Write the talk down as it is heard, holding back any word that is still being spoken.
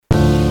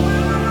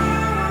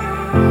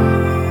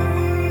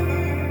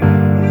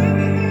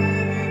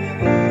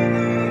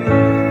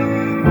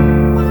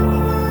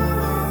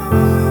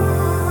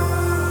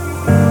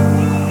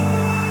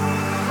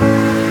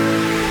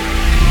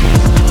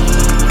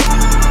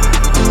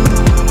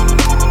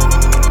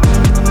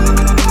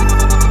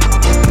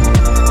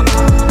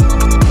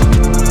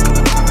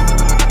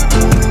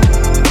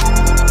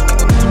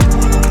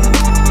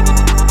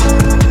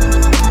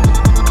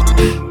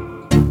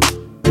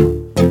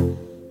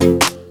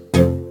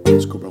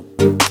Let's go, bro.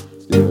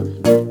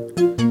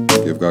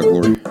 Give God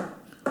glory.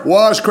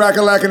 Wash,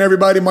 crack-a-lackin',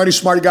 everybody. Mighty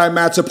Smarty Guy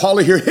Matt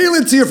Zapala here,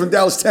 hailing to you from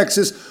Dallas,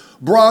 Texas,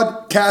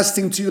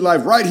 broadcasting to you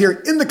live right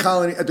here in the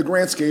colony at the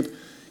Grandscape,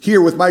 here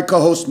with my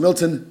co-host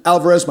Milton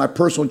Alvarez, my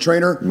personal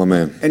trainer. My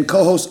man. And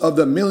co-host of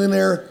the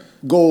Millionaire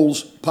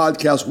Goals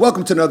podcast.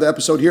 Welcome to another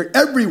episode here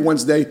every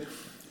Wednesday,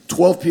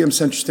 12 p.m.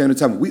 Central Standard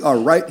Time. We are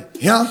right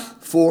here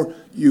for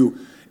you.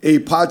 A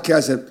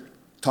podcast that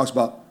talks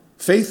about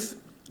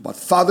faith, about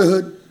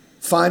fatherhood,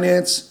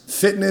 finance,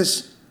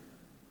 fitness,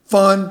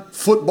 fun,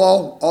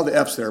 football, all the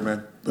F's there,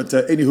 man. But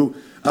anywho,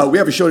 we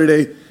have a show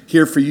today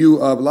here for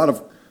you. A lot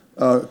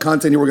of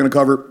content here we're going to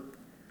cover.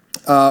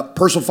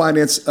 Personal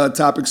finance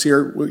topics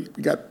here. We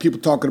got people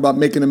talking about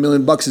making $1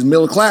 million is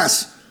middle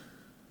class.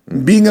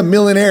 Being a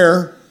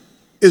millionaire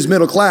is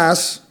middle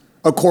class,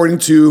 according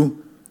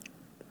to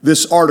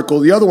this article.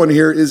 The other one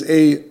here is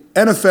a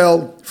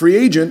NFL free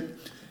agent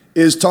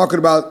is talking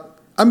about,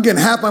 I'm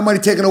getting half my money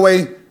taken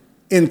away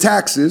in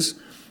taxes.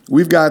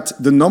 We've got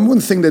the number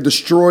one thing that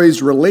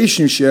destroys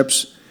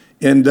relationships,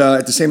 and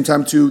at the same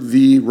time, too,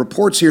 the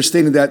reports here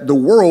stating that the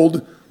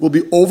world will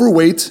be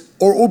overweight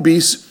or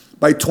obese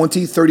by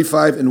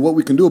 2035 and what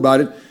we can do about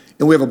it.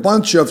 And we have a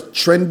bunch of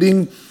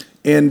trending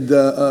and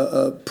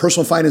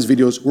personal finance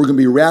videos we're going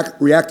to be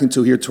reacting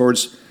to here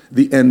towards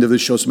the end of the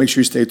show. So make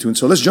sure you stay tuned.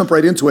 So let's jump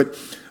right into it.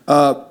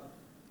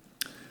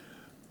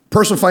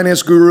 Personal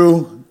finance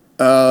guru,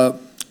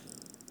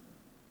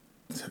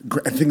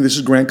 I think this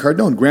is Grant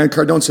Cardone. Grant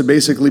Cardone said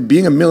basically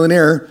being a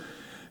millionaire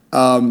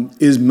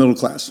is middle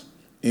class.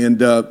 And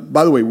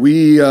by the way,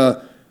 we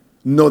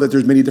know that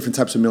there's many different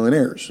types of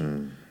millionaires.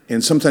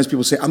 And sometimes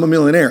people say, I'm a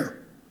millionaire.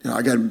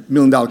 I got $1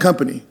 million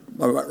company,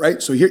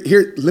 right? So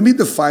here, let me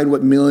define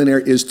what millionaire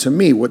is to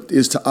me, what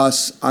is to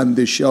us on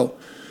this show.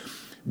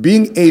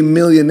 Being a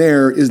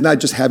millionaire is not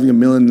just having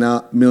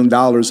 $1 million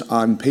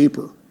on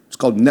paper. It's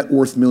called net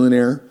worth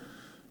millionaire,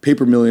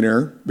 paper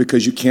millionaire,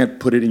 because you can't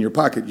put it in your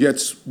pocket. Yeah,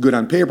 it's good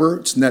on paper,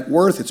 it's net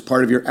worth, it's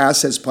part of your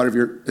assets, part of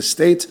your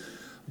estate.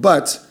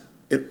 But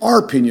in our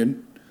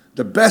opinion,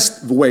 the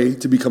best way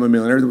to become a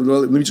millionaire,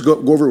 let me just go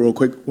over it real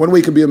quick. One way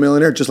you can be a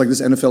millionaire, just like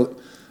this NFL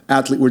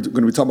athlete we're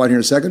going to be talking about here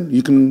in a second.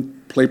 You can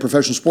play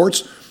professional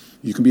sports,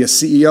 you can be a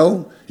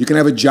CEO, you can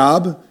have a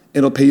job, and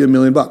it'll pay you $1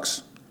 million.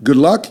 Good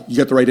luck, you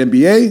got the right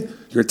MBA,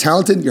 you're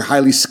talented, you're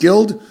highly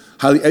skilled,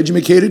 highly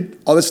educated,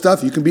 all this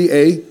stuff. You can be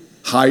a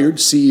hired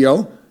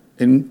CEO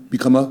and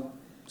become a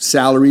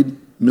salaried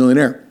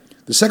millionaire.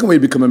 The second way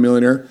to become a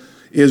millionaire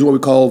is what we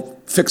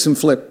call fix and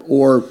flip,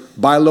 or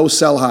buy low,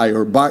 sell high,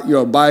 or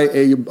buy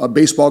a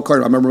baseball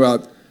card. I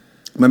remember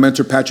my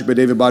mentor Patrick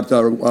Bet-David bought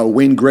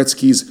Wayne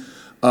Gretzky's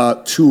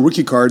 2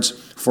 rookie cards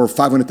for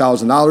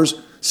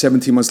 $500,000.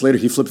 17 months later,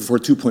 he flipped it for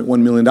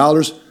 $2.1 million.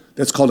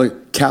 That's called a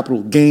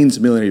capital gains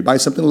millionaire. You buy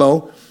something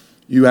low,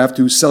 you have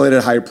to sell it at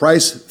a higher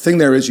price. Thing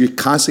there is you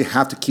constantly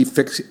have to keep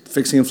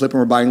fixing and flipping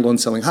or buying low and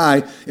selling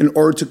high in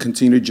order to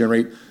continue to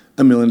generate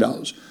 $1 million.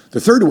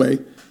 The third way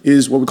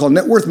is what we call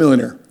net worth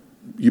millionaire.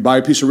 You buy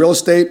a piece of real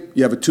estate,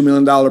 you have a $2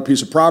 million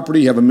piece of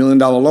property, you have $1 million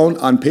loan.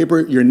 On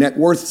paper, your net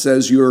worth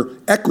says your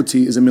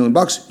equity is $1 million.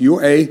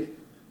 You're a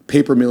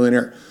paper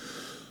millionaire.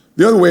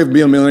 The other way of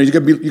being a millionaire, you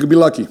could be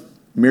lucky.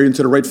 Marry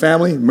into the right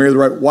family, marry the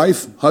right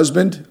wife,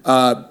 husband,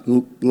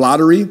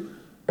 lottery.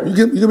 You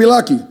can be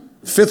lucky.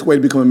 Fifth way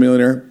to become a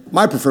millionaire,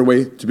 my preferred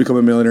way to become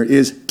a millionaire,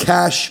 is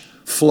cash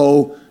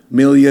flow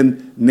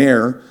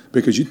millionaire,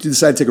 because you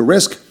decide to take a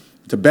risk,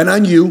 to bet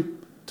on you,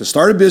 to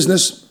start a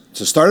business,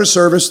 to start a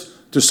service,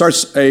 to start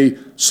a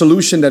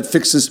solution that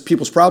fixes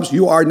people's problems.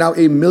 You are now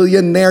a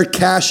millionaire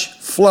cash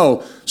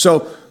flow.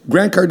 So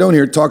Grant Cardone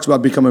here talks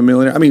about becoming a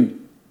millionaire. I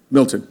mean,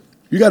 Milton,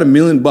 you got $1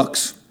 million,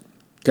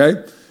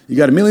 okay? You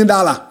got $1 million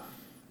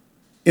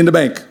in the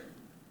bank.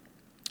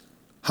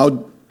 How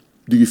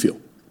do you feel?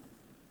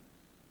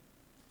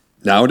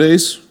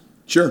 Nowadays?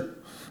 Sure.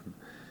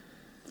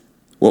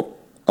 Well,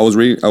 I was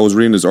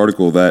reading this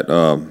article that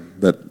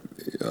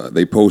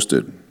they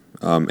posted,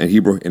 and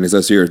it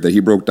says here that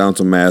he broke down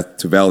some math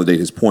to validate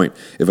his point.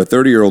 If a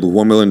 30-year-old with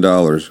 $1 million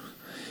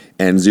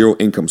and zero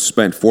income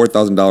spent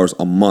 $4,000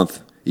 a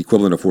month,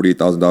 equivalent of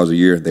 $48,000 a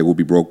year, they will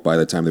be broke by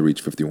the time they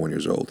reach 51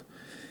 years old.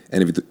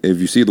 And if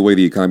you see the way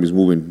the economy is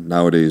moving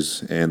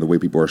nowadays and the way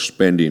people are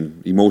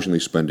spending, emotionally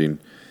spending,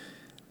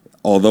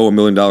 although $1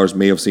 million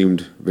may have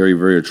seemed very,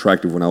 very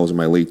attractive when I was in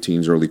my late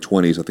teens, early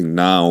 20s, I think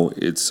now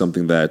it's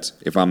something that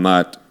if I'm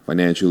not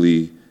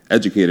financially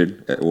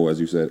educated, or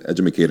as you said,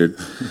 educated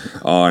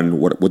on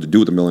what to do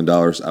with $1 million,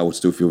 I would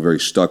still feel very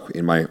stuck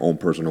in my own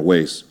personal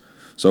ways.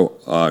 So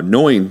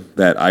knowing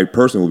that I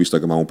personally will be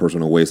stuck in my own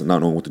personal ways and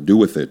not knowing what to do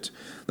with it,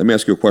 let me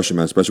ask you a question,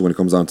 man, especially when it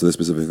comes down to this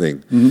specific thing.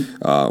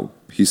 Mm-hmm.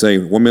 He's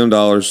saying $1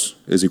 million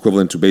is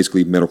equivalent to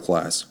basically middle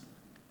class.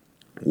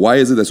 Why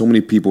is it that so many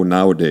people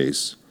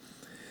nowadays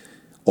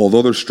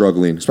although they're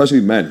struggling, especially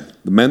the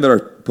men that are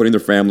putting their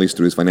families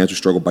through this financial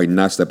struggle by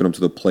not stepping up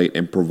to the plate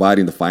and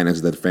providing the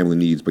finances that the family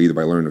needs, by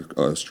learning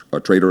a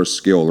trade or a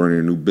skill, learning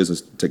a new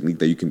business technique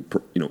that you can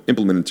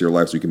implement into your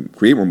life so you can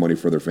create more money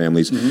for their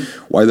families.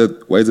 Mm-hmm.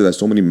 Why is it that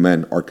so many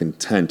men are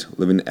content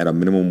living at a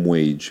minimum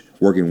wage,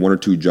 working 1 or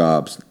 2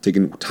 jobs,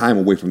 taking time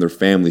away from their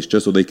families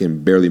just so they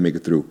can barely make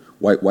it through?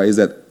 Why is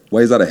that? Why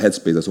is that a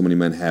headspace that so many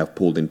men have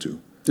pulled into?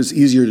 It's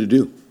easier to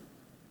do.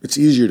 It's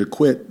easier to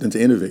quit than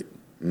to innovate.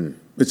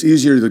 It's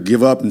easier to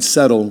give up and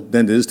settle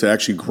than it is to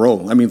actually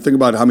grow. I mean, think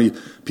about how many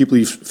people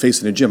you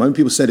face in the gym. How many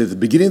people said at the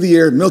beginning of the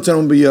year, Milton,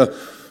 I'm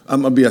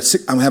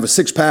gonna have a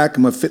 6-pack.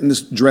 I'm gonna fit in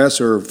this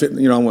dress, or fit.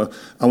 I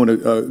want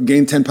to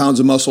gain 10 pounds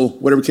of muscle,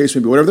 whatever the case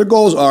may be, whatever their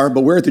goals are.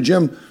 But we're at the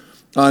gym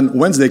on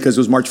Wednesday because it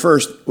was March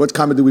 1st. What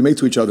comment did we make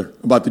to each other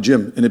about the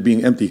gym and it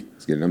being empty?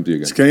 It's getting empty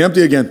again. It's getting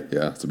empty again.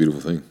 Yeah, it's a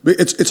beautiful thing. But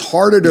it's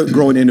harder to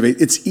grow and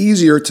innovate. It's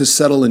easier to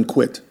settle and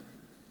quit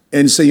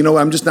and say,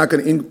 I'm just not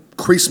going to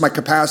increase my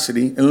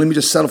capacity and let me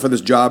just settle for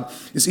this job.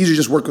 It's easier to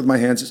just work with my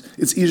hands.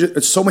 It's easier.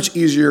 It's so much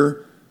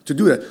easier to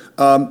do that.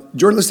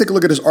 Jordan, let's take a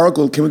look at this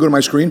article. Can we go to my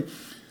screen?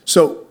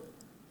 So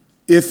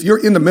if you're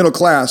in the middle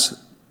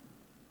class,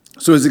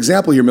 so his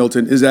example here,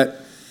 Milton, is that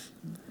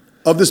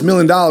of this $1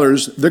 million,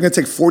 they're going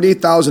to take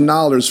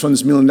 $48,000 from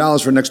this $1 million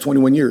for the next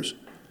 21 years.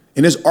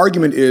 And his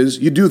argument is,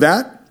 you do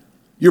that,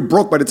 you're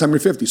broke by the time you're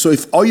 50. So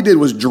if all you did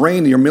was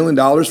drain your $1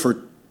 million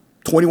for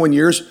 21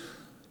 years,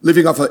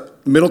 living off a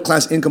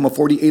middle-class income of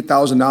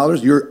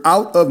 $48,000, you're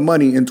out of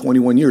money in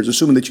 21 years,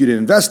 assuming that you didn't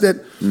invest it,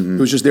 It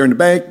was just there in the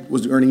bank,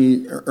 was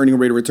earning a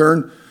rate of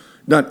return.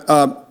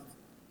 Now,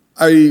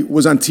 I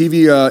was on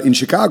TV in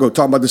Chicago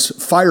talking about this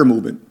FIRE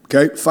movement,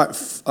 okay?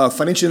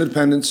 Financial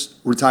independence,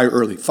 retire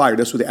early. FIRE,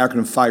 that's what the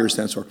acronym FIRE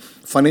stands for.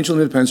 Financial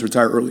independence,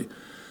 retire early.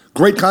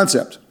 Great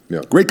concept.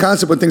 Yeah. Great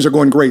concept when things are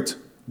going great.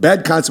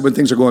 Bad concept when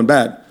things are going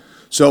bad.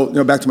 So,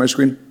 back to my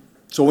screen.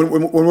 So when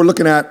we're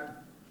looking at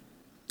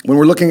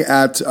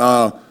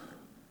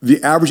the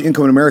average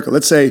income in America,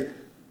 let's say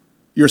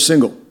you're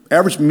single.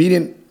 Average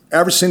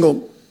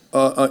single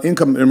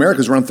income in America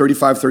is around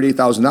 $35,000,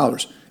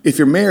 $38,000. If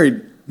you're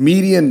married,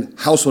 median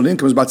household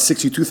income is about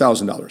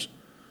 $62,000.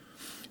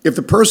 If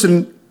the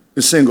person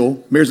is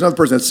single, marries another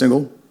person that's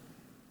single,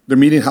 their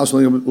median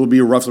household income will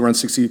be roughly around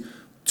 $62,000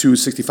 to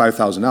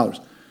 $65,000.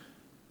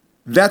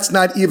 That's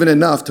not even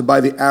enough to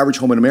buy the average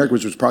home in America,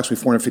 which is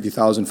approximately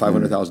 $450,000,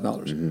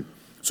 $500,000.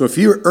 So if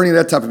you're earning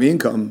that type of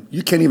income,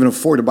 you can't even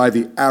afford to buy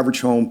the average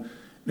home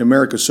in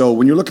America. So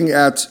when you're looking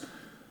at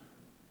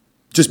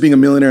just being a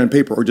millionaire on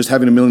paper or just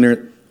having $1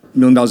 million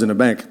in the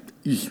bank,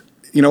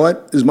 you know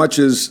what? As much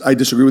as I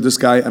disagree with this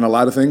guy on a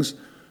lot of things,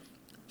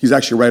 he's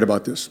actually right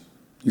about this.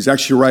 He's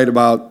actually right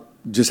about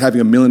just having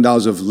 $1 million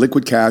of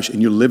liquid cash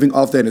and you're living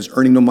off that and it's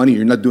earning no money.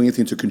 You're not doing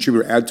anything to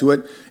contribute or add to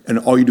it. And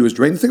all you do is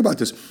drain. Think about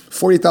this.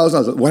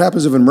 $40,000. What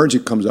happens if an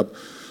emergency comes up?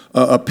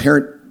 A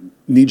parent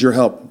needs your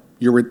help.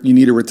 You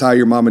need to retire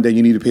your mom and dad.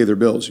 You need to pay their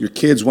bills. Your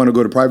kids want to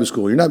go to private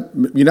school. You're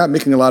not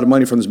making a lot of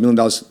money from this $1 million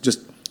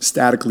just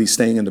statically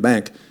staying in the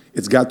bank.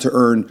 It's got to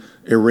earn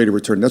a rate of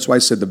return. That's why I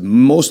said the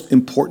most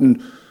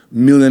important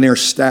millionaire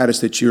status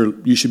that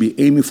you should be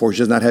aiming for is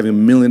just not having $1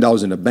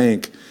 million in the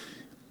bank.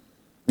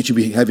 It should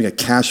be having a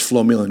cash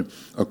flow million,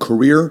 a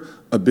career,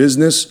 a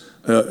business,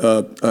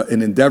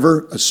 an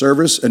endeavor, a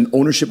service, an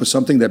ownership of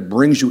something that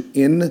brings you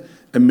in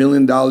 $1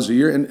 million a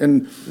year.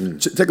 And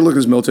take a look at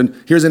this,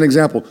 Milton. Here's an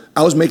example.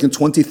 I was making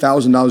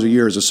 $20,000 a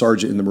year as a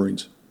sergeant in the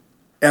Marines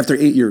after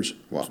 8 years.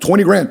 Wow.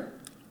 20 grand.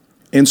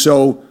 And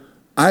so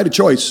I had a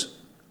choice.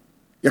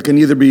 I can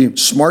either be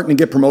smart and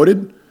get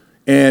promoted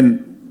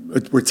and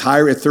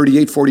retire at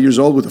 38, 40 years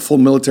old with a full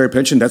military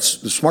pension. That's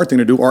the smart thing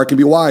to do. Or I can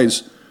be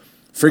wise.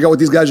 Figure out what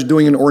these guys are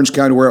doing in Orange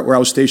County where I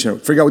was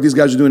stationed. Figure out what these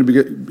guys are doing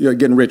to be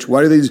getting rich.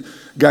 Why are these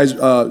guys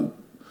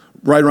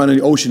ride around in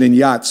the ocean in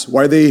yachts?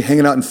 Why are they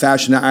hanging out in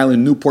Fashion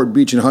Island, Newport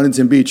Beach, and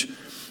Huntington Beach?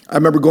 I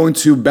remember going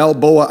to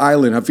Balboa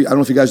Island. I don't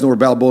know if you guys know where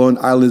Balboa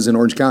Island is in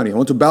Orange County. I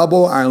went to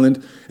Balboa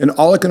Island, and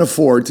all I can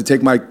afford to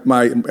take my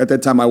at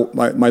that time,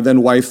 my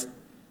then wife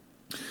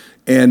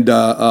and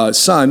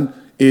son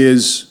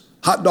is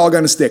hot dog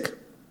on a stick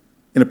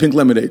and a pink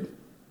lemonade.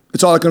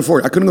 It's all I can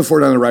afford. I couldn't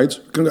afford it on the rides.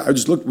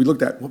 We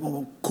looked at,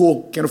 whoa,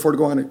 cool, can't afford to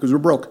go on it because we're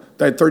broke.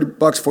 I had $30,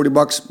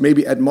 $40,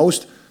 maybe at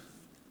most.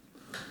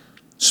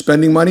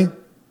 Spending money,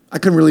 I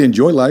couldn't really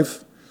enjoy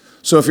life.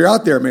 So if you're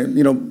out there,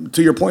 man,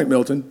 to your point,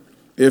 Milton,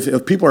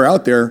 if people are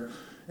out there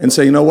and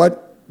say, you know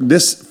what,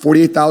 this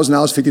 $48,000,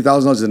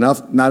 $50,000 is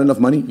not enough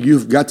money,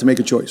 you've got to make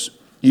a choice.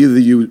 Either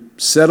you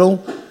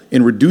settle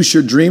and reduce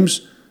your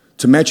dreams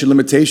to match your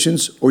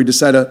limitations, or you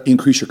decide to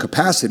increase your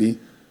capacity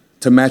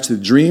to match the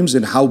dreams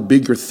and how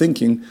big you're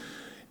thinking.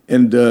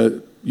 And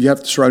you have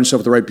to surround yourself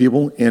with the right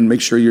people and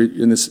make sure you're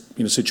in this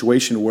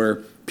situation where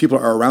people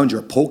are around you,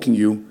 are poking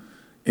you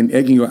and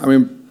egging you. I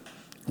mean,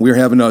 we were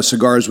having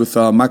cigars with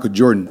Michael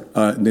Jordan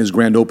in his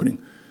grand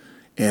opening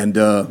and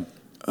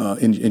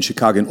in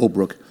Chicago, in Oak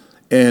Brook.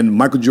 And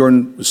Michael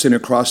Jordan was sitting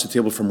across the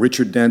table from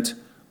Richard Dent,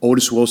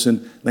 Otis Wilson,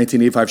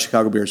 1985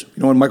 Chicago Bears.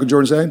 You know what Michael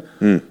Jordan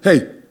saying?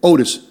 Hey,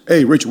 Otis,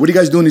 hey, Richard, what are you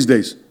guys doing these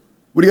days?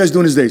 What are you guys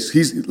doing these days?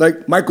 He's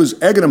like, Mike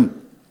was egging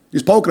him.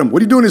 He's poking him.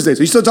 What are you doing these days?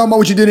 Are you still talking about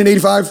what you did in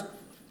 85?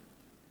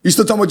 You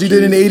still talking about what you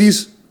did in the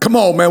 80s? Come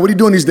on, man. What are you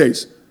doing these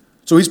days?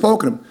 So he's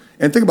poking him.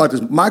 And think about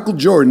this. Michael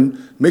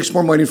Jordan makes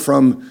more money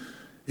from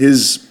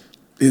his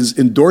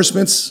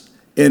endorsements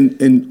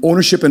and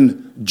ownership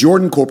in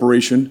Jordan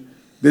Corporation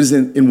that is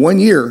in 1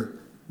 year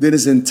than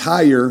his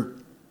entire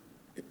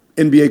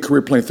NBA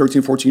career playing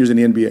 13, 14 years in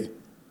the NBA.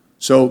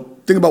 So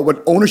think about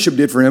what ownership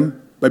did for him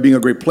by being a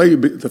great player.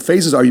 The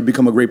phases are you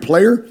become a great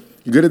player,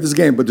 you're good at this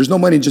game, but there's no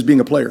money in just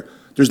being a player.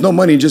 There's no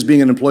money in just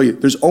being an employee.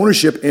 There's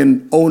ownership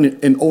in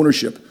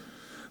ownership.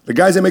 The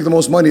guys that make the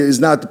most money is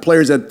not the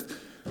players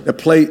that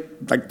play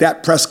like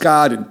Dak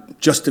Prescott and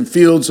Justin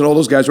Fields and all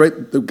those guys,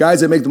 right? The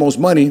guys that make the most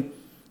money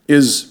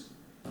is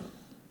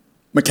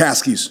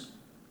McCaskey's,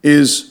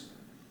 is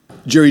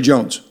Jerry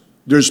Jones.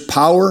 There's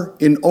power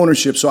in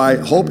ownership. So I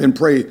hope and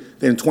pray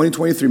that in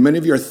 2023, many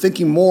of you are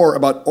thinking more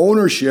about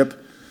ownership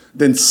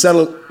than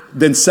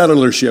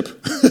settlership.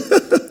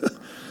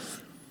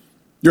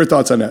 Your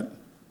thoughts on that?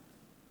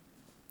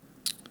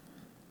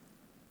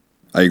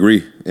 I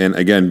agree. And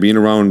again, being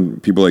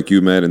around people like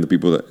you, Matt, and the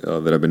people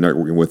that I've been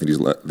networking with in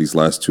these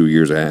last 2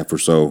 years and a half or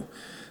so,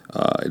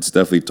 it's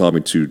definitely taught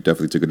me to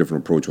definitely take a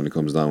different approach when it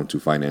comes down to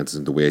finances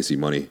and the way I see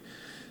money.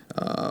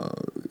 A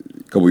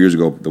couple of years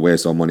ago, the way I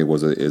saw money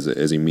was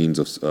as a means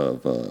of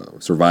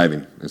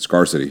surviving and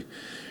scarcity.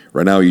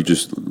 Right now, you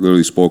just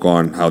literally spoke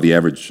on how the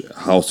average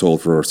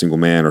household for a single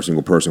man or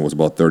single person was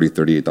about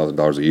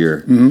 $38,000 a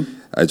year. Mm-hmm.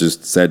 I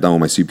just sat down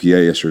with my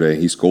CPA yesterday.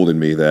 He scolded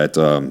me that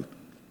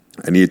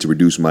I needed to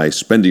reduce my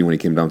spending when it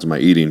came down to my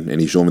eating,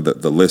 and he showed me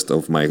the list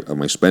of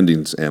my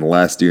spendings. And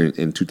last year,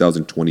 in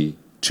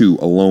 2022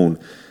 alone,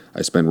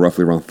 I spent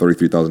roughly around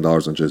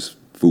 $33,000 on just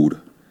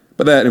food.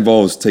 But that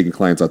involves taking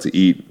clients out to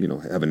eat,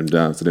 having them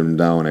down, sitting them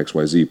down,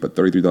 XYZ. But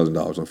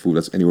 $33,000 on food,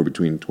 that's anywhere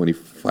between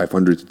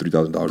 $2,500 to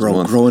 $3,000 a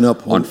month. Growing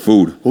up on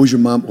food. What was your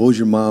mom? What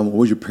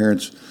was your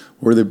parents?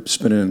 What were they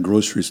spending on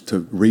groceries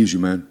to raise you,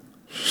 man?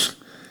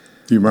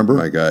 Do you remember?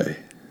 My guy.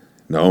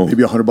 No.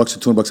 Maybe $100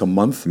 to $200 a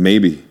month?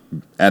 Maybe.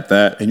 At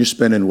that. And you're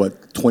spending,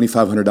 what,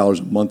 $2,500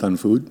 a month on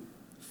food?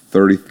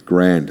 30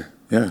 grand.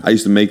 Yeah. I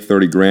used to make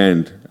 30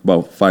 grand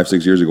about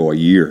 5-6 years ago a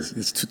year.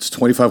 It's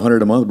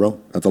 $2,500 a month,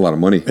 bro. That's a lot of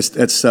money.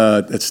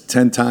 That's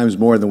 10 times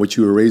more than what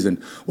you were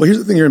raising. Well, here's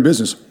the thing: you're in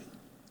business.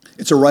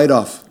 It's a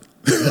write-off.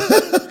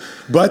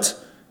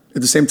 But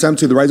at the same time,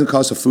 too, the rising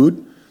cost of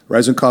food,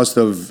 rising cost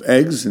of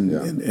eggs,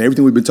 and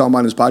everything we've been talking about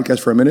in this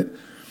podcast for a minute.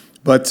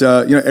 But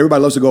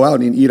everybody loves to go out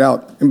and eat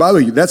out. And by the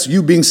way, that's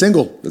you being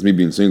single. That's me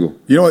being single.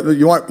 You know what?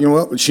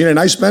 Sheena and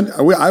I spend.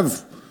 I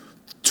have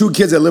 2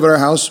 kids that live at our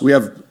house. We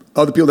have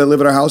other people that live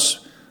at our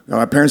house.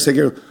 Our parents take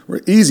care.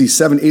 We're easy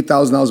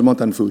 $7,000-8,000 a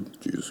month on food.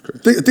 Jesus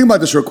Christ. Think about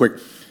this real quick.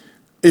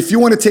 If you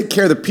want to take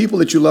care of the people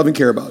that you love and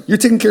care about, you're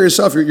taking care of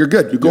yourself. You're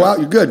good. You go out.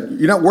 You're good.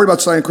 You're not worried about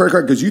signing a credit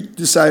card because you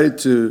decided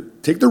to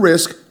take the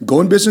risk,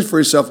 go in business for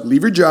yourself,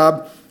 leave your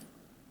job,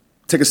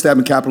 take a stab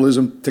in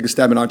capitalism, take a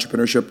stab in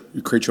entrepreneurship.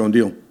 You create your own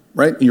deal,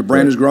 right? And your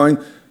brand is growing.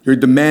 You're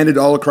demanded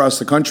all across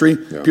the country.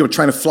 Yeah. People are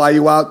trying to fly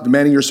you out,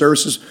 demanding your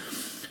services.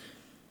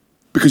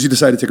 Because you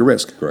decided to take a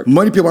risk. Correct.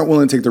 Many people aren't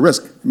willing to take the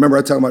risk. Remember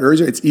I talked about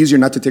earlier, it's easier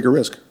not to take a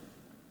risk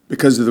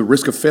because of the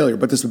risk of failure.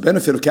 But that's the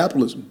benefit of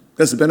capitalism.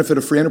 That's the benefit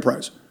of free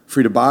enterprise.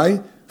 Free to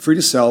buy, free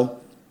to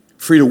sell,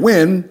 free to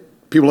win.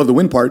 People love the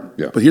win part,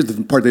 but here's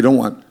the part they don't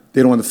want. They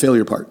don't want the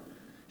failure part.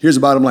 Here's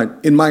the bottom line.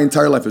 In my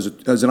entire life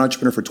as an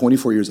entrepreneur for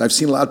 24 years, I've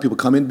seen a lot of people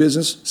come in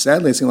business.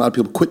 Sadly, I've seen a lot of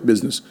people quit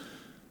business.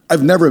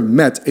 I've never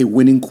met a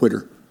winning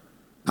quitter.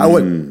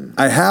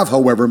 I have,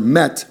 however,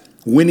 met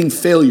winning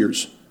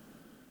failures.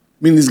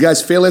 Meaning these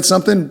guys fail at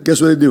something,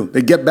 guess what they do?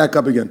 They get back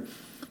up again.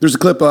 There's a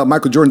clip of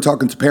Michael Jordan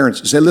talking to parents.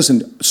 He said,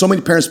 listen, so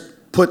many parents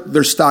put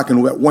their stock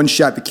in one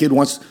shot the kid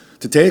wants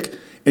to take,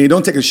 and you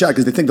don't take a shot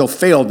because they think they'll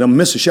fail, they'll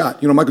miss a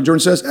shot. Michael Jordan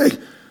says, hey,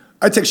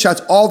 I take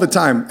shots all the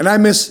time, and I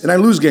miss, and I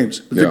lose games.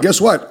 But guess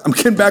what? I'm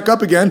getting back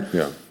up again,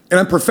 and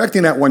I'm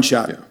perfecting that one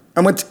shot.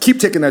 I'm going to keep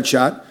taking that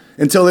shot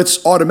until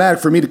it's automatic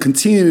for me to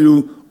continue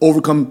to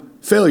overcome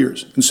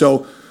failures. And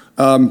so,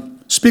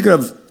 speaking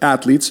of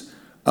athletes,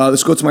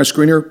 let's go to my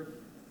screen here.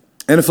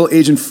 NFL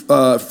agent,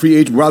 free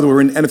agent. Rather,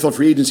 we're in NFL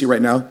free agency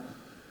right now.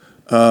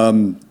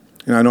 And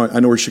I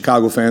know we're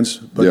Chicago fans,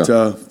 but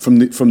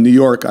from New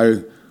York, I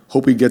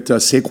hope we get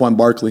Saquon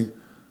Barkley,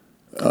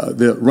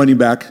 the running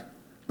back.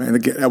 Man,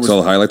 that was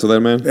saw the highlights of that,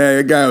 man. Yeah,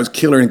 that guy was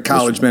killer in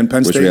college, man.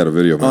 Penn State. Wish we had a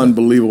video. Man.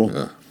 Unbelievable.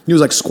 Yeah. He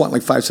was like squatting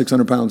like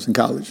 500-600 pounds in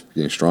college.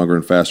 Getting stronger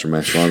and faster,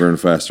 man. Stronger and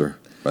faster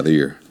by the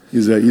year.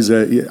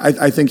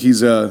 I think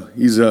I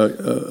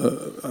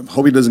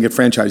hope he doesn't get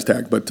franchise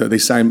tagged, but they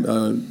signed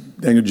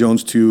Daniel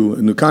Jones to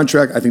a new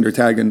contract. I think they're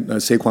tagging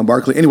Saquon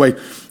Barkley. Anyway,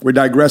 we're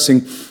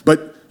digressing,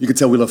 but you can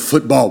tell we love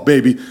football,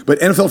 baby. But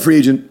NFL free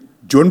agent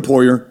Jordan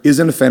Poyer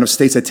isn't a fan of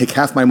states that take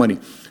half my money.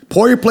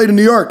 Poyer played in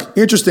New York.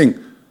 Interesting.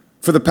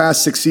 For the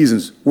past 6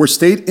 seasons, where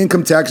state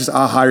income taxes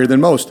are higher than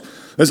most.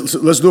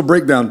 Let's do a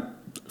breakdown.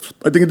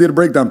 I think I did a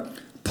breakdown.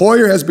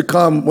 Poyer has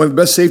become one of the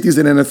best safeties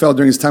in the NFL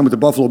during his time with the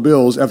Buffalo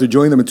Bills after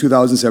joining them in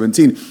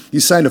 2017. He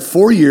signed a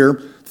 4-year,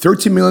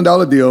 $13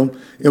 million deal.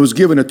 It was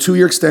given a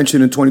 2-year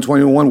extension in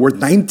 2021 worth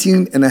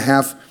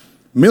 $19.5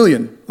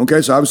 million.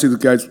 Okay, so obviously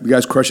the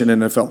guy's crushing the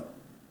NFL.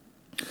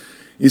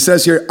 He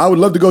says here, I would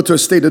love to go to a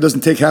state that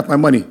doesn't take half my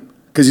money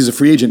because he's a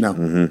free agent now.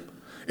 Mm-hmm.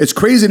 It's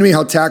crazy to me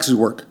how taxes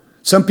work.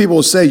 Some people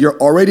will say you're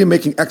already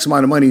making X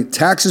amount of money.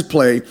 Taxes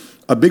play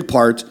a big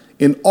part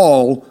in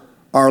all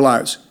our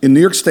lives. In New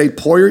York State,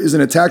 Poyer is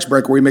in a tax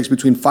bracket where he makes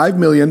between $5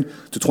 million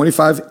to $25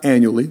 million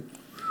annually.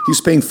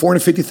 He's paying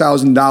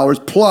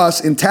 $450,000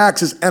 plus in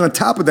taxes, and on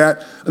top of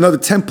that, another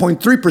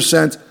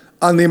 10.3%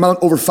 on the amount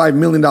over $5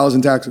 million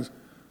in taxes.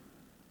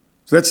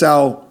 So that's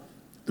how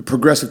the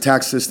progressive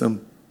tax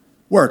system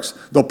works.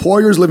 Though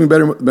Poyer is living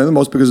better than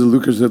most because of the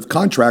lucrative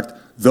contract,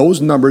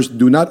 those numbers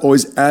do not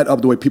always add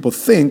up the way people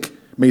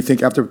may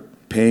think after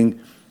paying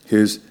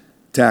his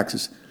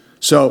taxes.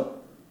 So,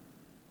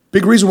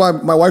 big reason why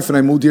my wife and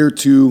I moved here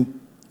to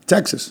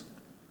Texas.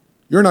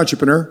 You're an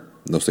entrepreneur.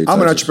 No state I'm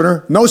taxes. an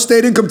entrepreneur. No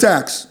state income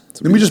tax.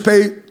 Let me just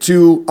pay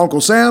to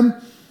Uncle Sam.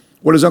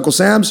 What is Uncle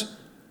Sam's?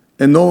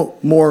 And no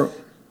more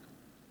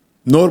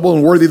notable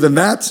and worthy than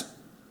that.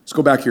 Let's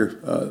go back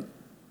here.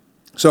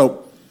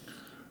 So,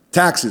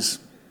 taxes.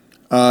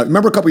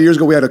 Remember a couple years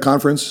ago we had a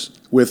conference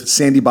with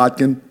Sandy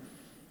Botkin.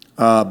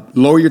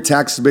 Lower your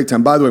taxes big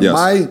time. By the way, yes.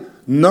 My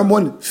number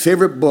one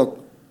favorite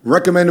book,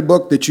 recommended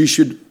book that you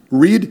should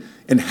read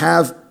and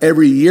have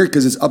every year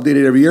because it's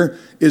updated every year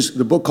is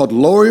the book called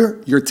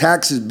Lower Your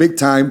Taxes Big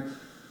Time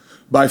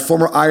by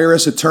former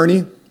IRS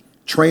attorney,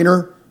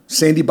 trainer,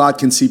 Sandy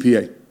Botkin,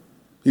 CPA.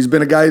 He's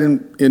been a guy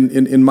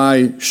in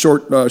my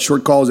short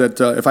calls that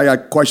if I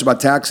got questions about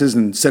taxes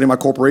and setting my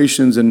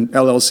corporations and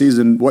LLCs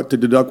and what to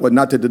deduct, what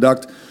not to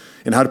deduct,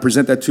 and how to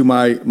present that to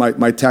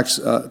my tax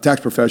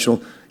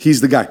professional,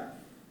 he's the guy.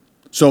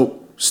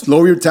 So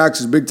lower your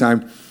taxes big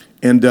time.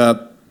 And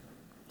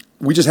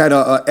we just had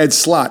Ed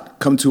Slott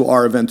come to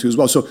our event too as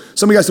well. So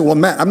some of you guys say, well,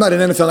 Matt, I'm not an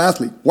NFL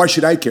athlete. Why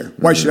should I care?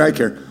 Why should I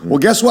care? Well,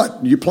 guess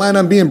what? You plan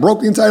on being broke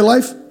the entire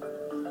life?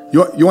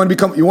 You want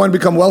to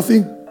become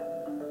wealthy?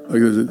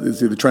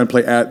 They're trying to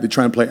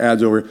play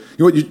ads over.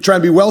 You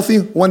trying to be wealthy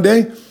one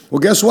day? Well,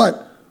 guess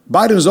what?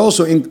 Biden is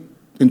also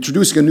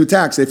introducing a new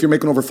tax. If you're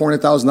making over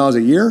 $400,000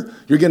 a year,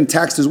 you're getting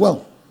taxed as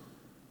well.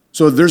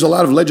 So there's a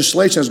lot of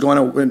legislation that's going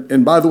on.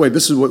 And by the way,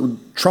 this is what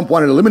Trump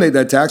wanted to eliminate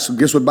that tax. So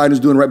guess what Biden's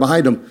doing right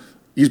behind him?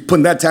 He's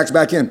putting that tax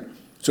back in.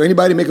 So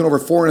anybody making over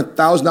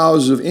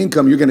 $400,000 of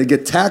income, you're going to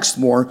get taxed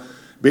more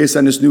based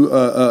on this new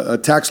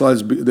tax law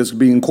that's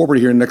being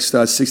incorporated here in the next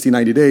 60,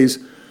 90 days.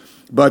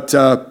 But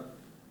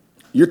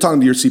you're talking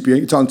to your CPA,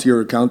 you're talking to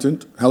your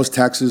accountant. How has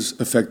taxes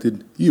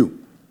affected you?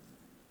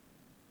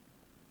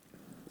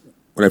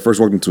 When I first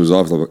walked into his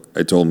office,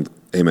 I told him,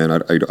 hey, man, I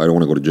don't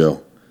want to go to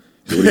jail.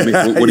 He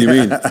said, what do you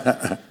mean? What do you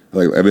mean?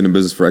 Like, I've been in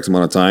business for X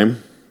amount of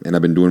time, and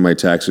I've been doing my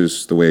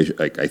taxes the way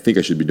I think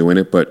I should be doing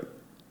it, but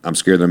I'm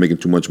scared that I'm making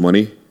too much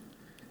money,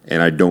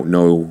 and I don't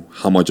know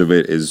how much of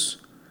it is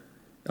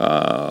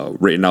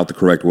written out the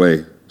correct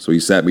way. So he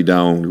sat me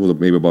down. It was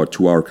maybe about a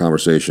 2-hour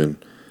conversation.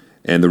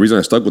 And the reason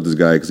I stuck with this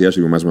guy, because he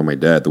actually reminds me of my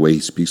dad, the way he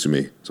speaks to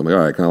me. So I'm like,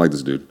 all right, I kind of like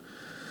this dude.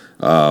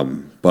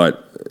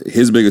 But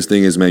his biggest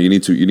thing is, man, you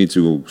need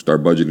to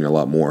start budgeting a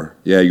lot more.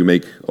 Yeah, you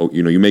make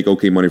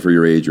okay money for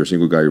your age. You're a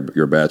single guy.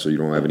 You're a bachelor. You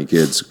don't have any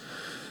kids.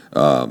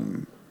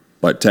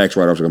 But tax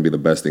write-offs are going to be the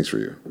best things for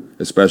you,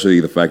 especially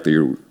the fact that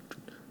you're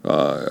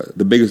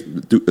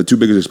the two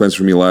biggest expenses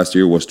for me last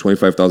year was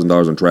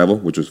 $25,000 on travel,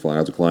 which was flying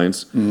out to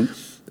clients,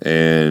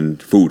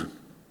 and food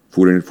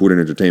and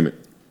entertainment.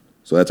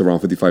 So that's around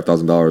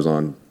 $55,000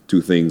 on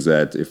two things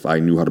that if I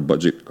knew how to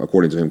budget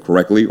according to him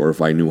correctly, or if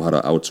I knew how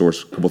to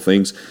outsource a couple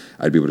things,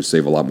 I'd be able to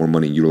save a lot more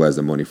money and utilize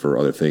the money for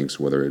other things,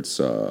 whether it's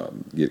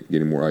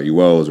getting more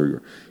IULs or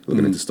you're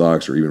looking into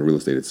stocks or even real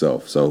estate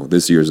itself. So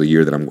this year is a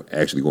year that I'm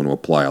actually going to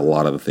apply a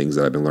lot of the things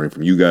that I've been learning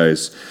from you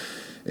guys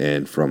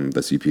and from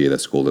the CPA that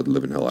scolded the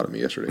living hell out of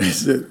me yesterday.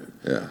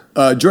 Yeah.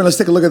 Jordan, let's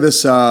take a look at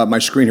this, my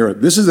screen here.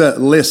 This is a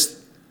list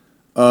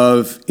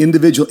of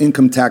individual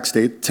income tax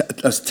states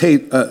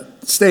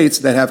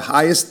that have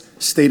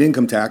highest state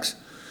income tax.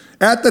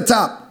 At the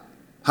top,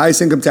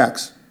 highest income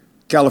tax,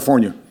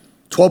 California,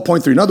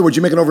 12.3. In other words,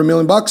 you're making over $1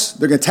 million,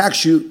 they're going to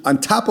tax you on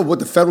top of what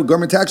the federal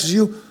government taxes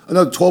you,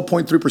 another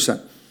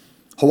 12.3%.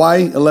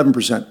 Hawaii,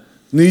 11%.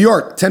 New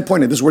York,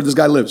 10.8. This is where this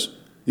guy lives.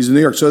 He's in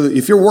New York. So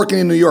if you're working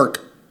in New York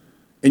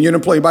and you're an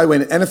employee, by the way,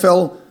 an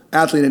NFL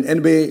athlete and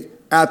an NBA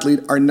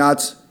athlete are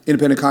not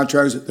independent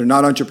contractors. They're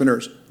not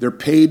entrepreneurs. They're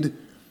paid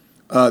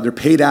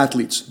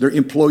athletes. They're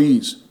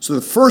employees. So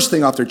the first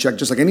thing off their check,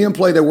 just like any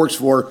employee that works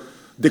for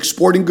Dick's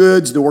Sporting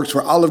Goods, that works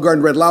for Olive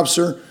Garden, Red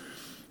Lobster,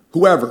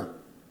 whoever,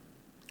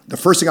 the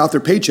first thing off their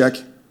paycheck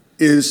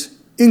is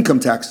income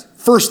tax.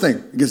 First thing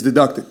it gets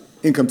deducted,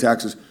 income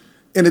taxes.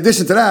 In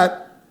addition to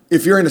that,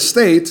 if you're in a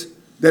state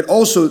that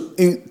also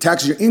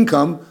taxes your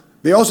income,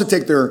 they also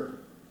take their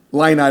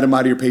line item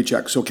out of your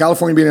paycheck. So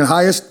California being the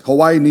highest,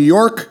 Hawaii, New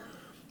York,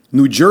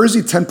 New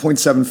Jersey,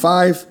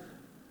 10.75.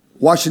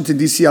 Washington,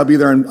 D.C., I'll be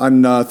there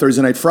on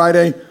Thursday night,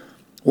 Friday.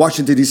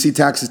 Washington, D.C.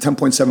 tax is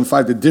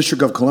 10.75, the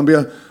District of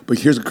Columbia. But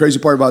here's the crazy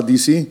part about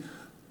D.C.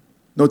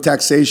 no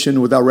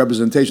taxation without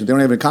representation. They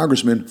don't have any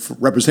congressmen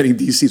representing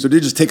D.C., so they're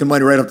just taking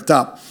money right off the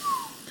top.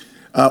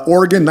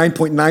 Oregon,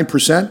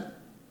 9.9%.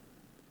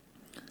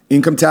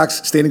 Income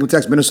tax, state income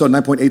tax, Minnesota,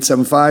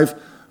 9.875.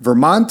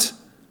 Vermont,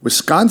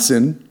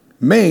 Wisconsin,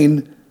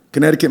 Maine,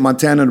 Connecticut,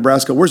 Montana,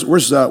 Nebraska.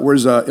 Where's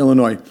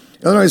Illinois?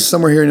 Illinois is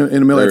somewhere here in the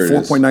middle at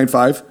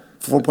 4.95.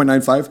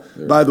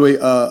 4.95. By the way,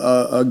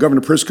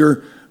 Governor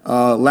Pritzker,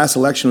 last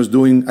election was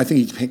doing, I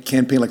think he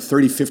campaigned like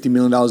 $30-50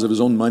 million of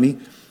his own money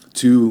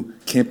to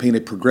campaign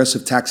a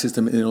progressive tax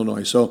system in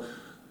Illinois. So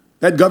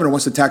that governor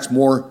wants to tax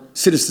more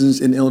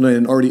citizens in Illinois,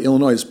 and already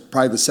Illinois is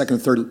probably the second or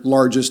third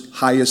largest,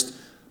 highest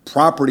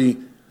property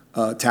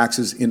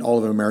taxes in all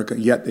of America.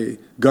 Yet the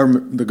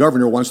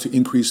governor wants to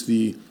increase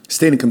the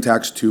state income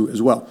tax too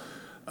as well.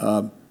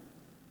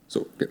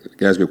 So can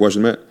I ask you a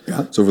question, Matt?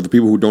 Yeah. So for the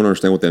people who don't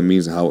understand what that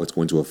means and how it's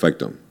going to affect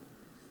them,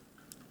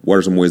 what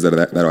are some ways that'll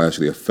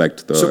actually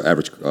affect the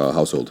average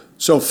household?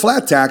 So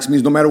flat tax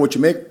means no matter what you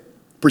make,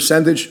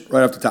 percentage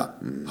right off the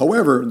top.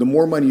 However, the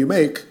more money you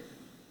make,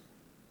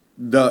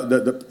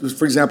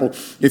 for example,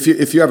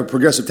 if you have a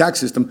progressive tax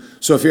system,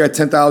 so if you're at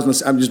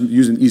 10,000, I'm just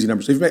using easy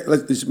numbers. If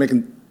you're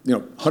making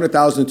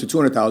 100,000 to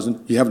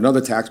 200,000, you have another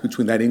tax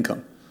between that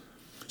income.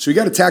 So you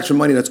got a tax for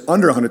money that's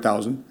under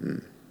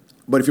 100,000.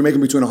 But if you're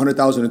making between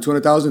 100,000 and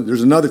 200,000,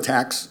 there's another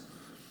tax.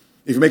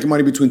 If you're making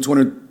money between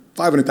 200 and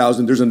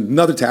 500,000, there's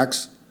another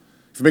tax.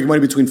 If you're making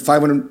money between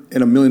 500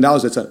 and $1 million,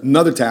 that's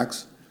another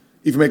tax.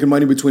 If you're making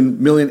money between $1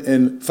 million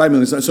and $5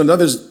 million, so in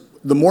other words,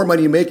 the more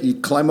money you make, you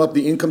climb up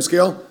the income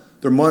scale,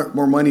 the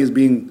more money is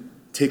being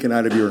taken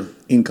out of your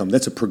income.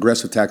 That's a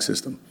progressive tax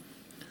system.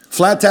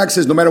 Flat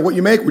taxes, no matter what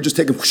you make, we're just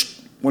taking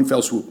one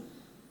fell swoop.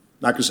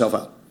 Knock yourself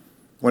out.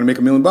 You want to make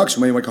 $1 million? You want to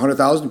make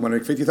 100,000? You want to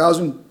make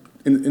 50,000?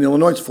 In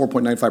Illinois, it's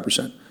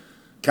 4.95%.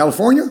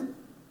 California,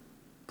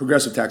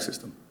 progressive tax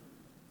system.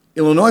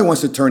 Illinois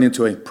wants to turn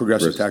into a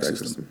progressive tax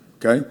system.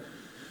 Okay,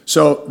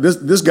 so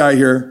this guy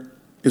here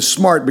is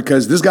smart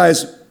because this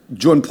guy's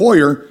Joe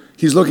Poyer.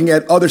 He's looking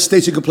at other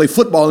states you can play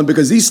football in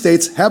because these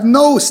states have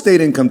no state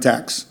income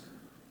tax.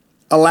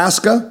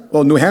 Alaska,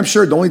 New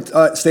Hampshire, the only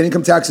state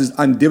income tax is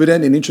on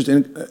dividend and interest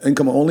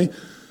income only.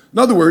 In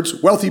other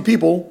words, wealthy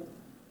people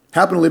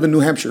happen to live in New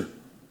Hampshire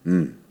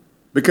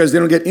because they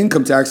don't get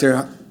income tax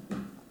there.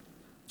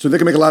 So they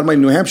can make a lot of money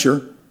in New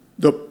Hampshire,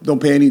 don't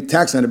pay any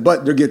tax on it,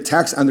 but they get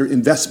taxed on their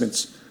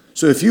investments.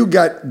 So if you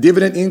got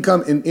dividend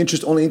income and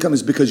interest-only income,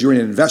 it's because you're an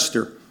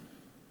investor.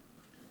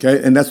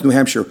 Okay, and that's New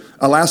Hampshire.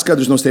 Alaska,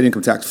 there's no state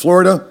income tax.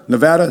 Florida,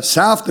 Nevada,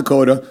 South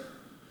Dakota,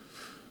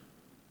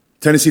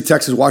 Tennessee,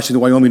 Texas,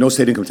 Washington, Wyoming, no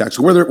state income tax.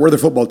 So where are their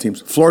football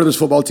teams? Florida, there's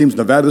football teams.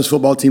 Nevada, there's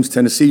football teams.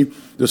 Tennessee,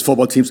 there's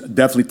football teams.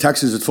 Definitely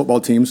Texas, there's football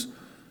teams.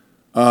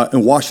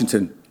 And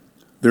Washington,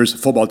 there's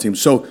football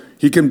teams. So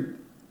he can,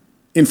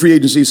 in free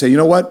agency, say, you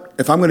know what?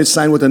 If I'm going to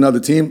sign with another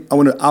team, I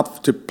want to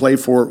opt to play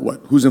for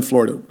what? Who's in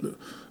Florida?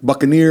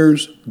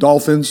 Buccaneers,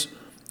 Dolphins.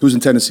 Who's in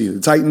Tennessee?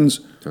 The Titans.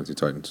 Tennessee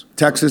Titans.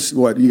 Texas,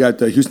 what? You got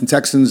the Houston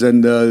Texans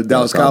and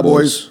Dallas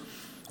Cowboys.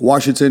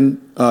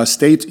 Washington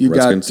State, you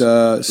Redskins.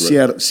 got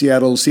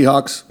Seattle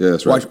Seahawks. Yeah,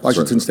 that's right.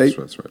 Washington State.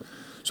 That's right.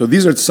 So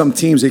these are some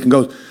teams they can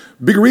go.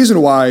 Big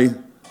reason why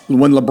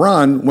when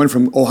LeBron went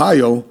from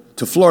Ohio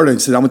to Florida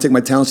and said, I'm going to take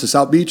my talents to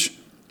South Beach,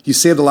 he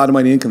saved a lot of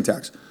money in income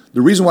tax.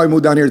 The reason why we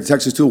moved down here to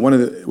Texas, too, one of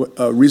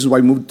the reasons why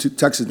we moved to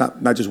Texas,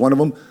 not just one of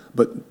them,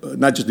 but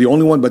not just the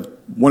only one, but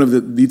one of the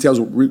details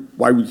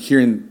why we're here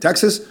in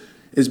Texas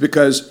is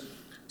because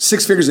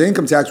 6 figures of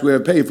income tax we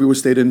would pay if we would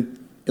stayed in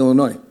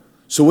Illinois.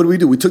 So what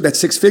do? We took that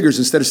 6 figures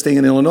instead of staying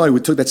in Illinois. We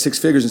took that 6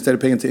 figures instead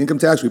of paying into income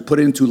tax. We put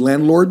it into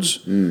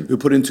landlords. We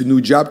put it into new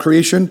job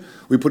creation.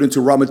 We put it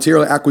into raw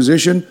material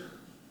acquisition,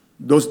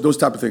 those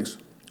type of things.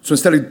 So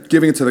instead of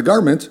giving it to the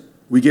government,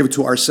 we gave it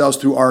to ourselves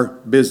through our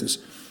business.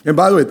 And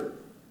by the way,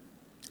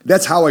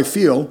 that's how I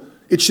feel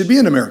it should be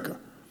in America.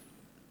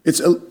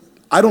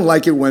 I don't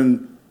like it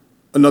when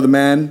another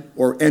man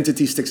or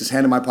entity sticks his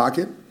hand in my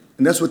pocket.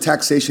 And that's what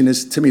taxation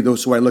is to me,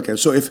 that's the way I look at it.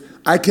 So if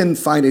I can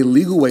find a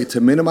legal way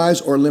to minimize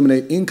or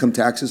eliminate income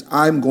taxes,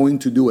 I'm going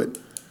to do it.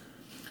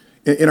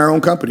 In our own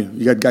company,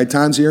 you got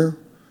Gaitan's here,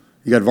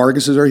 you got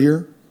Vargas's are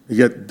here,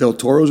 you got Del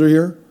Toro's are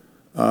here.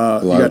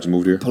 Pelayo's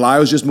moved here.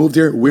 Pelayo's just moved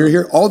here. We're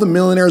here. All the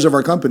millionaires of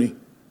our company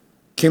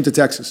came to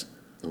Texas.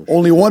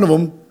 Only one of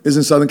them is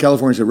in Southern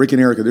California. So Rick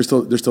and Erica, they're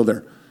still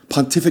there,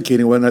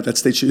 pontificating whether or not that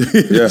state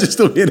should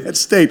still be in that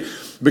state.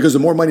 Because the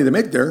more money they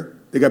make there,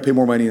 they got to pay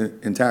more money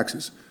in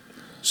taxes.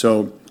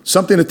 So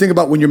something to think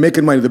about when you're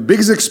making money. The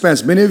biggest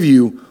expense many of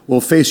you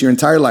will face your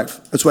entire life.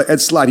 That's why Ed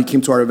Slott, he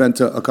came to our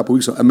event a couple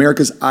weeks ago,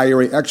 America's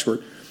IRA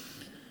expert.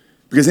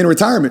 Because in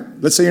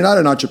retirement, let's say you're not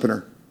an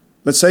entrepreneur.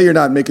 Let's say you're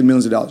not making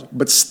millions of dollars.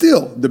 But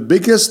still, the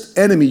biggest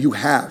enemy you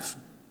have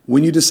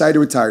when you decide to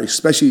retire,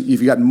 especially if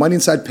you got money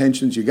inside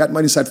pensions, you got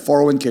money inside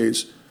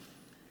 401ks,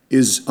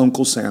 is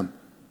Uncle Sam.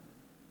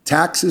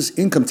 Taxes,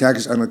 income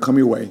taxes are going to come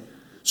your way.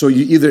 So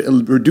you either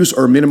reduce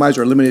or minimize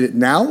or eliminate it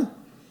now,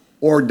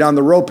 or down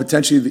the road,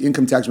 potentially the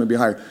income tax might be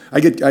higher. I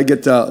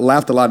get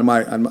laughed a lot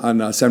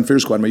on Seven Figure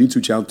Squad, my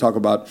YouTube channel, talk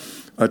about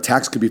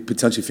tax could be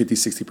potentially 50,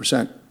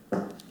 60%.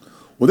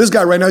 Well, this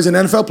guy right now is an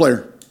NFL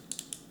player.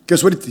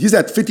 Guess what? He's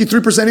at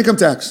 53% income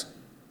tax.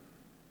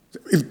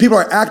 If people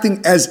are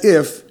acting as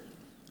if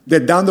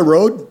that down the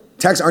road,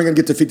 taxes aren't going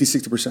to get to 50,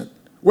 60%.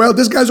 Well,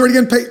 this guy's already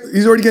getting paid.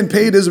 He's already getting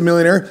paid as a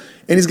millionaire,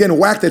 and he's getting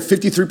whacked at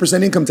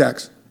 53% income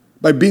tax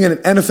by being an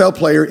NFL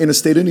player in the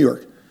state of New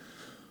York.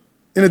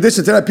 In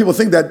addition to that, people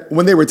think that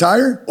when they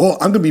retire, I'm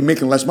going to be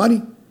making less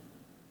money.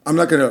 I'm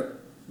not going to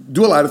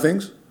do a lot of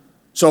things.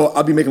 So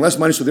I'll be making less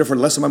money, so therefore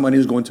less of my money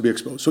is going to be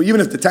exposed. So even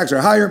if the taxes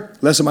are higher,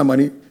 less of my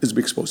money is to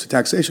be exposed to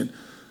taxation.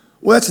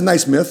 Well, that's a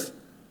nice myth,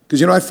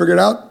 because I figured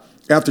out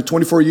after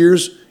 24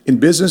 years in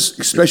business,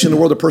 especially in the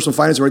world of personal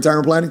finance and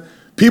retirement planning,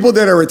 people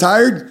that are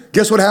retired,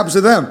 guess what happens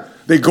to them?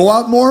 They go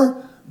out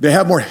more, they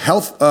have more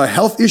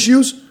health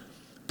issues,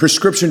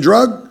 prescription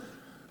drug,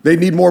 they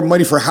need more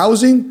money for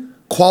housing,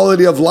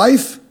 quality of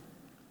life.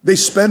 They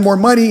spend more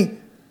money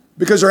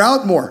because they're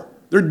out more.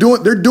 They're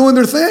doing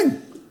their thing.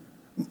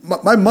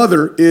 My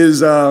mother is,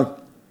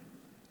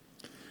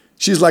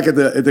 she's like at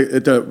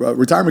the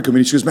retirement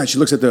committee. She goes, Matt, she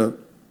looks at the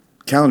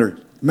calendar.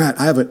 Matt,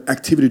 I have an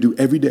activity to do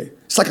every day.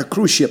 It's like a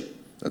cruise ship.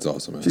 That's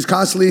awesome, man. She's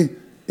constantly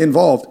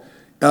involved.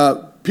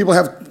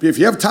 If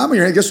you have time on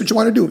your hand, guess what you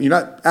want to do? You're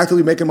not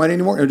actively making money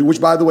anymore, which,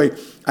 by the way,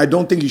 I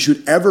don't think you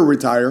should ever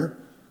retire,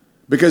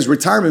 because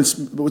retirement,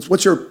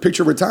 what's your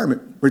picture of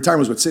retirement?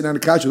 Retirement is what? Sitting on the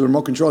couch with a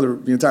remote control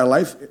the entire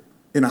life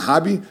in a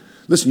hobby?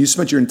 Listen, you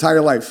spent your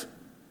entire life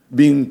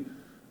being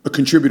a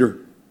contributor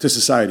to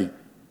society,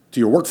 to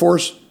your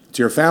workforce,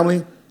 to your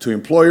family, to your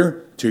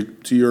employer, to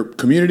your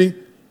community.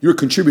 You're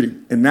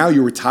contributing, and now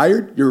you're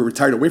retired. You're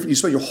retired away from. You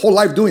spent your whole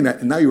life doing that,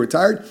 and now you're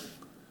retired.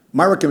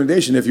 My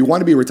recommendation: if you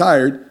want to be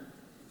retired,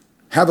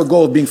 have a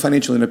goal of being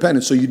financially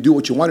independent, so you do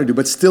what you want to do,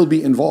 but still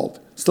be involved.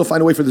 Still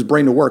find a way for this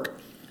brain to work.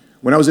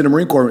 When I was in the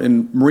Marine Corps,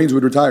 and Marines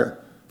would retire,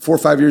 4 or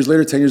 5 years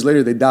later, 10 years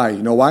later, they die.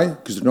 You know why?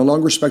 Because they're no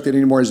longer respected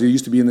anymore as they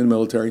used to be in the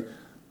military.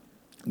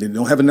 They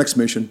don't have a next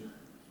mission.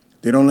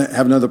 They don't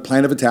have another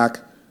plan of attack.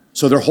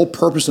 So their whole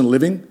purpose in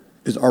living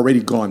is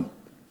already gone.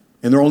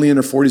 And they're only in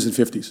their 40s and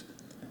 50s.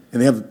 And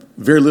they have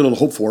very little to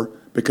hope for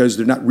because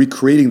they're not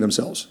recreating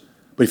themselves.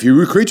 But if you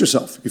recreate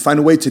yourself, you find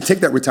a way to take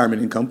that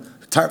retirement income,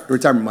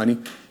 retirement money,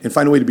 and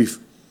find a way to be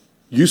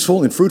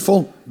useful and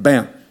fruitful,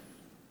 bam,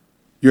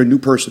 you're a new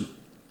person.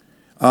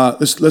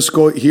 Let's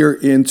go here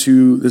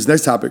into this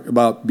next topic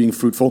about being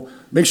fruitful.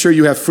 Make sure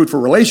you have fruitful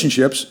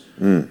relationships.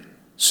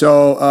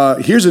 So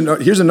here's the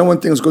number one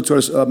thing. Let's go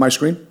to my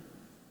screen.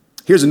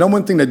 Here's the number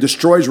one thing that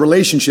destroys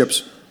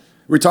relationships.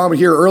 We were talking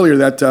here earlier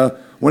that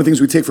one of the things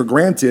we take for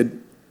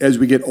granted as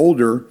we get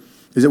older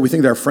is that we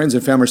think that our friends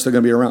and family are still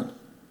going to be around.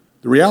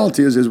 The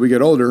reality is, as we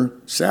get older,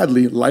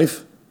 sadly,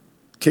 life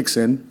kicks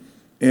in,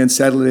 and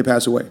sadly, they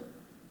pass away.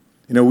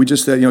 We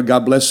just said,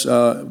 God bless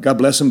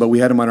him, but we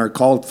had him on our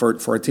call for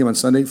our team on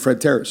Sunday,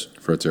 Fred Terrace.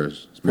 Fred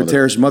Terrace.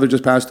 His mother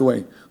just passed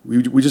away.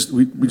 We just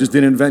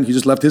did an event. He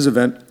just left his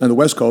event on the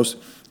West Coast,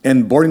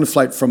 and boarding the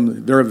flight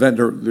from their event,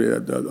 or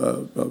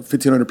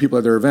 1,500 people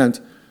at their event,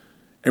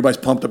 everybody's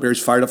pumped up,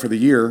 everybody's fired up for the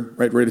year,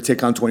 right, ready to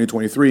take on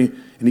 2023,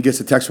 and he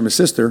gets a text from his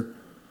sister,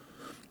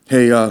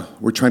 hey,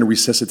 we're trying to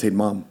resuscitate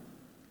mom,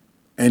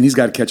 and he's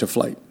got to catch a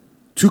flight.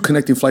 2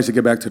 connecting flights to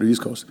get back to the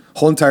East Coast.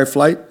 Whole entire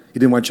flight, he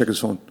didn't want to check his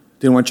phone.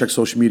 Didn't want to check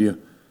social media.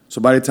 So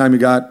by the time he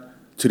got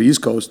to the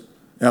East Coast,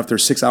 after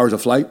 6 hours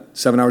of flight,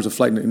 7 hours of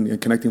flight in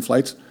connecting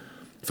flights,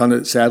 he found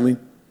that, sadly,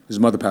 his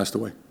mother passed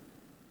away.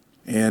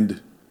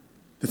 And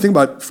the thing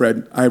about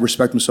Fred, I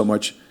respect him so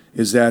much,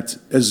 is that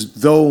as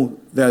though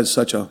that is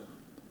such a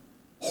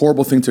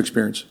horrible thing to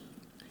experience,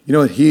 you know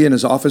what he and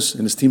his office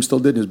and his team still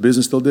did, his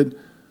business still did?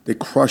 They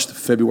crushed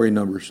February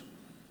numbers.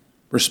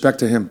 Respect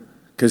to him.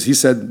 Because he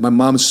said, my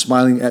mom is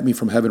smiling at me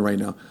from heaven right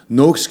now.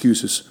 No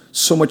excuses.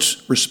 So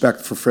much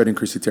respect for Fred and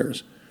Christy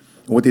Terrace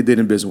and what they did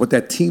in business, what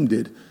that team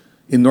did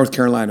in North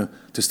Carolina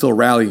to still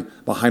rally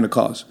behind a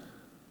cause.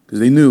 Because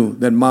they knew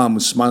that mom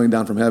was smiling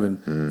down from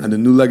heaven on the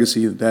new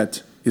legacy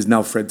that is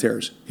now Fred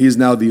Terrace. He is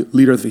now the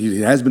leader.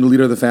 He has been the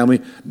leader of the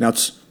family. Now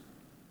it's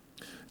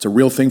a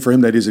real thing for him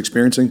that he's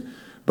experiencing.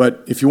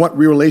 But if you want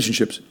real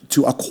relationships,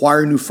 to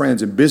acquire new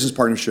friends and business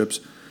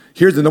partnerships,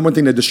 here's the number one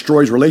thing that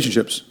destroys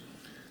relationships.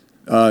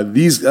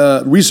 These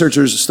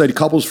researchers studied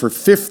couples for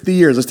 50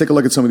 years. Let's take a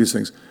look at some of these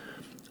things.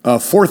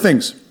 4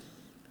 things: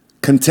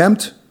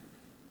 contempt,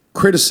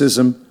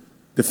 criticism,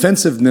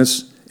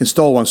 defensiveness, and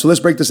stonewalling. So let's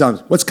break this down.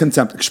 What's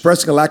contempt?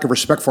 Expressing a lack of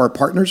respect for our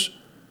partners.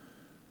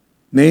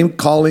 Name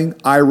calling,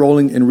 eye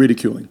rolling, and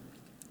ridiculing.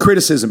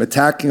 Criticism,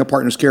 attacking a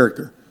partner's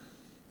character.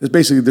 It's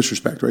basically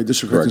disrespect, right?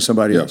 Disrespecting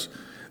somebody else.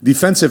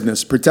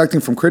 Defensiveness, protecting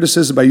from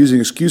criticism by using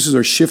excuses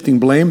or shifting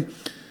blame.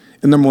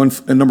 And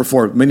number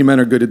 4, many men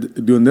are good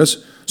at doing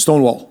this,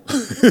 stonewall,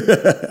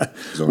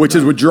 which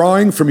is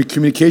withdrawing from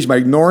communication by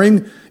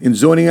ignoring and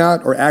zoning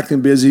out or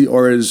acting busy,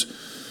 or as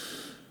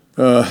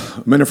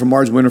Men Are From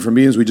Mars, Women Are From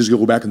Venus, we just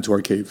go back into our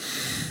cave.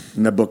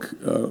 In that book,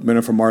 Men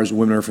Are From Mars,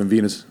 Women Are From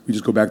Venus, we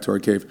just go back to our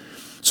cave.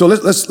 So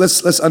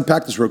let's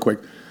unpack this real quick.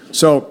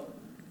 So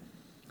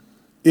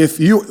if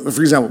you,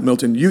 for example,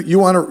 Milton, you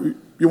want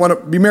to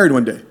be married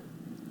one day.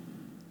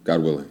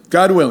 God willing.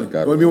 God willing.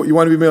 God willing. You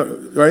want to be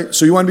married, right?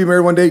 So you want to be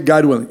married one day?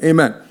 God willing.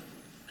 Amen.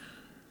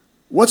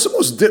 What's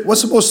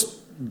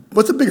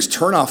the biggest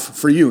turnoff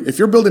for you? If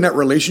you're building that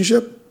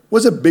relationship,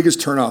 what's the biggest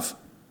turnoff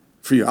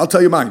for you? I'll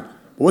tell you mine.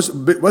 What's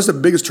the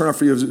biggest turnoff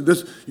for you?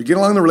 You get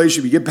along in the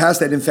relationship, you get past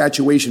that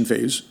infatuation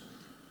phase,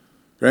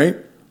 right?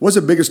 What's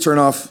the biggest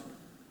turnoff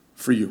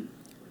for you?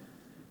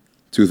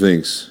 Two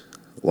things.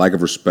 Lack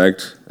of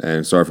respect,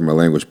 and sorry for my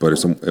language, but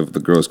if the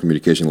girl's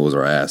communication levels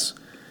are ass.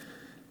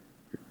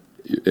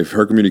 If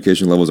her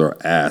communication levels are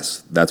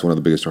ass, that's one of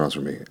the biggest turnoffs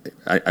for me.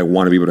 I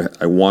want to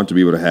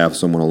be able to have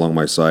someone along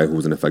my side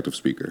who's an effective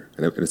speaker,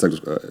 an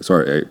effective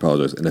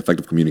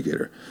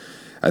communicator.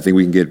 I think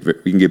we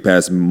can get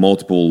past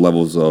multiple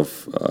levels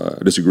of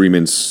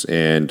disagreements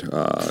and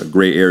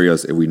gray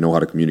areas if we know how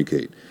to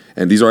communicate.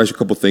 And these are actually a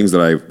couple of things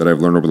that I've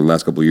learned over the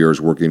last couple of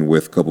years working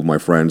with a couple of my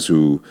friends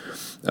who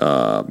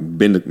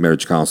been to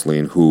marriage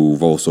counseling,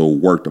 who've also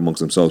worked amongst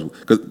themselves.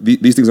 Because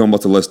these things I'm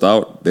about to list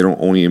out, they don't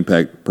only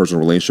impact personal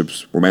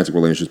relationships, romantic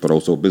relationships, but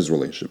also business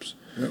relationships.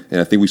 Yep. And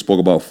I think we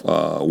spoke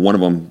about one of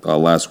them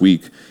last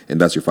week,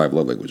 and that's your 5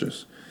 love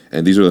languages.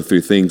 And these are the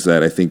 3 things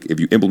that I think if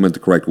you implement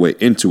the correct way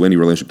into any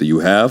relationship that you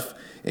have,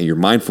 and you're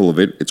mindful of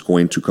it, it's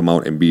going to come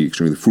out and be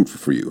extremely fruitful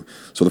for you.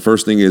 So the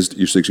first thing is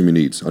your 6 human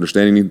needs.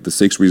 Understanding the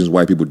 6 reasons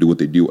why people do what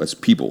they do as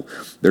people.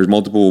 There's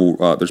multiple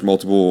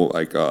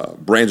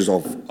branches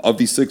of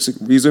these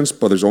 6 reasons,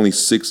 but there's only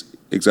 6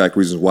 exact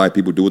reasons why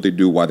people do what they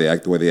do, why they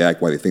act the way they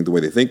act, why they think the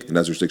way they think, and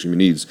that's your 6 human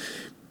needs.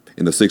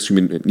 And the 6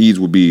 human needs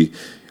would be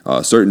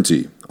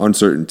certainty,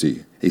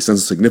 uncertainty, a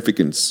sense of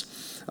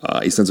significance,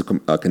 a sense of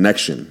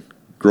connection,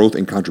 growth,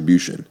 and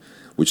contribution,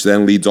 which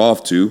then leads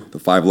off to the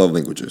 5 love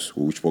languages,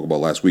 what we spoke about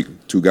last week.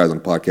 2 guys on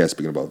the podcast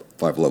speaking about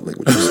 5 love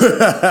languages.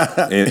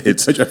 And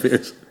it's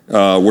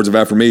words of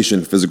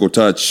affirmation, physical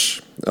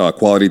touch,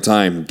 quality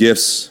time,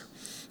 gifts,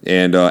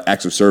 and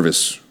acts of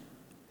service.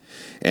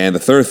 And the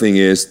third thing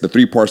is the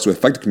 3 parts to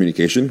effective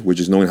communication, which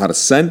is knowing how to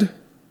send,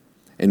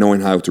 and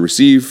knowing how to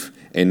receive,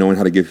 and knowing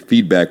how to give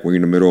feedback when you're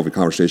in the middle of a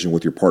conversation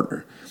with your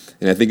partner.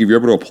 And I think if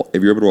you're able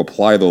to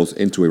apply those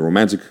into a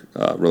romantic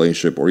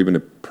relationship, or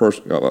even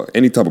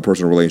any type of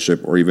personal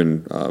relationship, or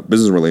even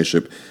business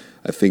relationship,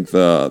 I think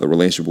the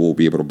relationship will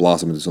be able to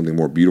blossom into something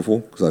more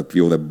beautiful. Because I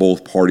feel that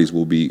both parties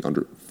will be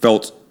they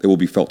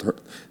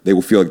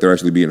will feel like they're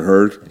actually being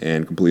heard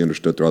and completely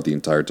understood throughout the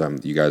entire time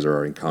that you guys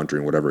are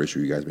encountering whatever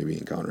issue you guys may be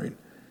encountering.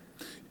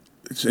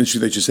 It's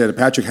interesting that you said that.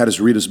 Patrick had us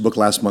read this book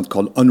last month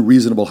called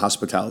Unreasonable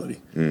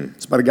Hospitality.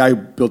 It's about a guy who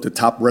built the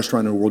top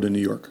restaurant in the world in New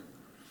York.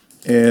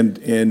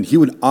 And he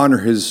would honor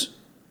his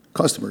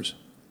customers.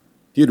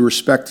 He would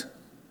respect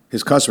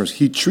his customers.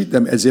 He'd treat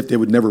them as if they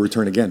would never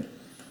return again.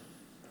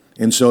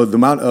 And so the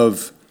amount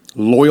of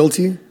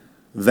loyalty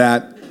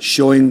that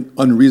showing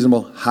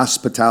unreasonable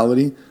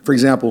hospitality, for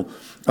example,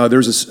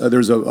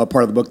 there's a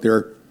part of the book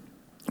there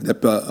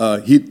that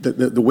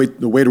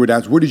the waiter would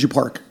ask, "Where did you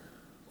park?"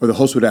 Or the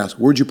host would ask,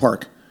 "Where'd you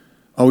park?"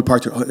 "Oh, we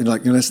parked here." Oh, and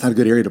like, that's not a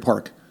good area to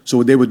park. So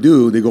what they would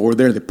do, they go over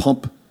there, they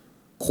pump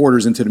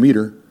quarters into the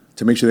meter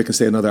to make sure they can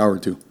stay another hour or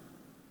 2,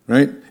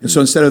 right? And so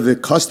instead of the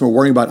customer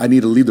worrying about, I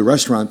need to leave the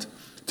restaurant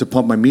to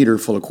pump my meter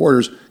full of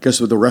quarters,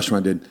 guess what the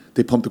restaurant did?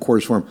 They pumped the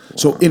quarters for him. Wow.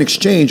 So in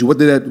exchange, what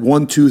did that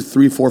 $1, $2,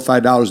 $3, $4,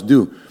 $5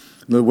 do?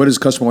 What does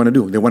the customer want to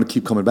do? They want to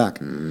keep coming back.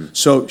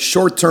 So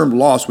short-term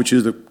loss, which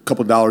is a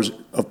couple of dollars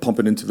of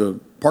pumping into the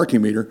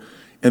parking meter,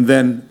 and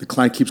then the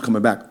client keeps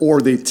coming back.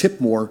 Or they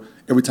tip more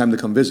every time they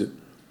come visit.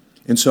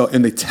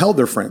 And they tell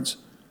their friends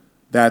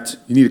that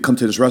you need to come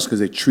to this restaurant because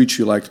they treat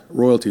you like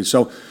royalty.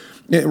 So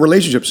in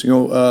relationships,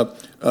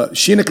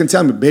 Sheena can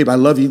tell me, "Babe, I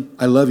love you,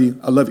 I love you,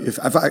 I love you."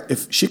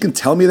 If she can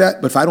tell me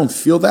that, but if I don't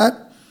feel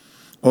that,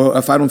 or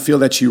if I don't feel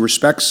that she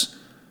respects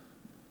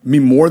me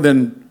more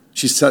than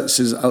she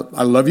says,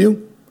 "I love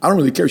you," I don't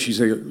really care if she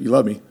says, "You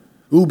love me."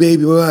 "Ooh,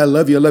 baby, I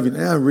love you, I love you."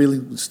 "Yeah,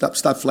 really?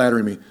 Stop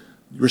flattering me.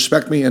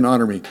 Respect me and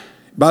honor me."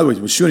 By the way,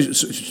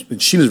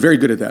 Sheena's very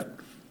good at that.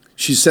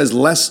 She says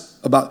less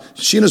about,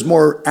 Sheena's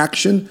more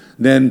action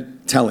than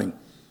telling.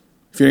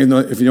 If you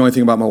know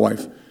anything about my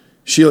wife.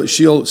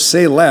 She'll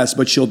say less,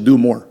 but she'll do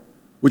more,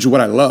 which is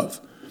what I love.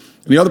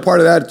 And the other part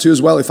of that too,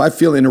 as well, if I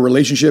feel in a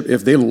relationship,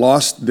 if they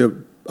lost the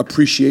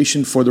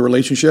appreciation for the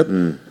relationship,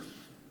 and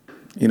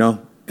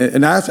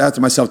I have to ask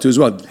myself too as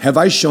well, have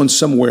I shown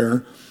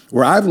somewhere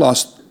where I've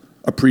lost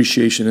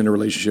appreciation in a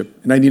relationship?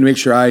 And I need to make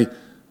sure I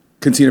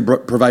continue to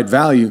provide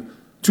value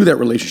to that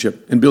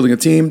relationship and building a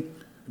team,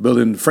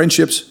 building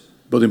friendships,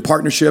 building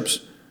partnerships.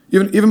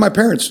 Even my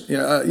parents,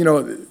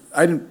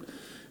 I didn't.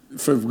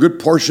 For a good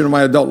portion of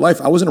my adult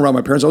life, I wasn't around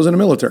my parents. I was in the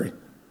military.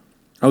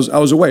 I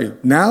was away.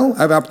 Now I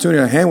have the opportunity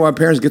to hang with my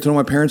parents, get to know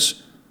my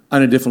parents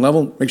on a different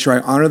level, make sure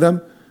I honor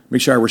them,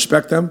 make sure I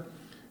respect them,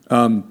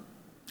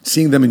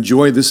 seeing them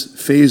enjoy this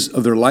phase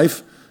of their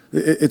life.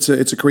 It's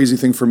a crazy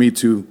thing for me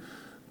to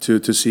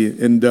see.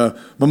 And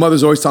my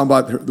mother's always talking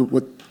about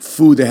what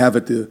food they have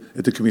at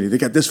the community. They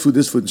got this food,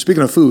 this food. And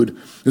speaking of food,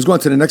 let's go on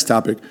to the next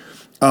topic.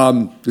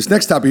 This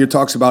next topic here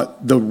talks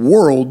about the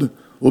world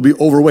will be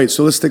overweight.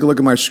 So let's take a look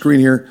at my screen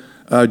here.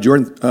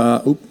 Jordan,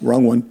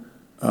 wrong one.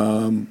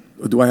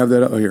 Do I have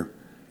that? Oh, here.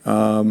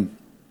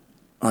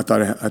 I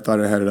thought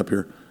I had it up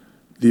here.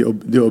 The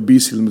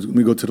obesity. Let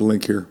me go to the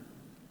link here.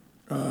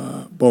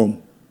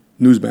 Boom.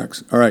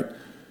 Newsmax. All right.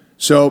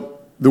 So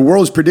the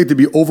world is predicted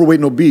to be overweight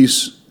and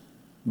obese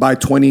by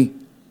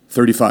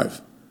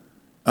 2035.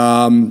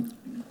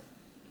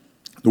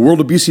 The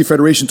World Obesity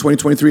Federation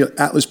 2023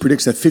 Atlas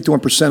predicts that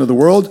 51% of the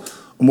world,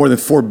 or more than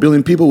 4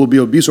 billion people, will be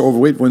obese or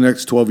overweight for the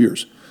next 12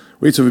 years.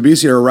 Rates of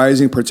obesity are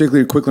rising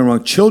particularly quickly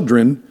among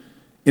children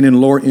and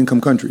in lower income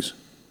countries.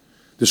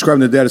 Describing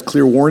the data as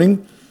clear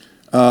warning,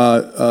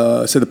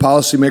 said the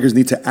policymakers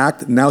need to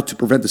act now to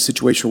prevent the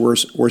situation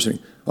worsening.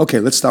 Okay,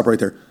 let's stop right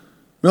there.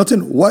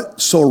 Milton,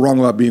 what's so wrong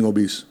about being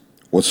obese?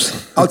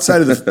 What's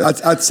outside of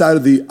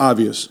the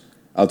obvious?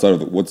 Outside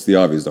of what's the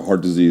obvious? The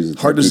heart disease,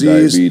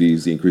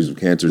 diabetes, the increase of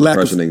cancer,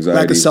 depression, anxiety,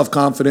 lack of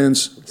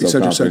self-confidence, et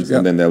cetera, et cetera.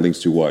 And then that links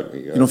to what?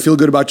 You don't feel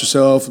good about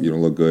yourself. You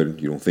don't look good.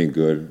 You don't think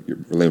good. Your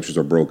relationships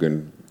are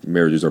broken.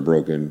 Marriages are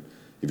broken.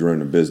 If you're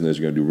running a business,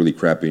 you're going to do really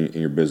crappy in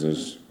your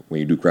business. When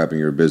you do crap in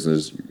your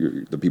business,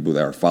 the people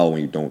that are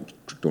following you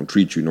don't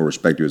treat you, nor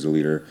respect you as a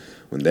leader.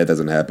 When that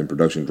doesn't happen,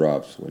 production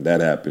drops. When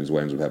that happens,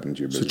 what ends up happening to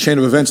your business? It's a chain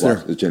of events there.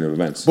 It's a chain of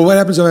events. But what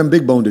happens if I'm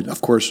big-boned?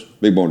 Of course.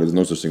 Big-boned. There's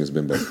no such thing as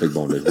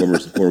big-boned.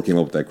 Whoever came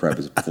up with that crap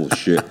is full of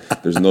shit.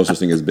 There's no such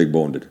thing as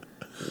big-boned.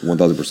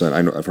 1,000%.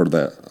 I know. I've heard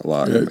that a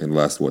lot in the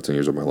last 10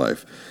 years of my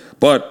life.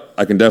 But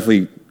I can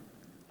definitely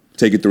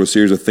take you through a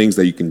series of things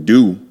that you can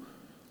do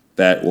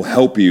that will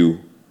help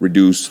you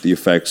reduce the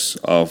effects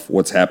of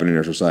what's happening in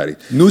our society.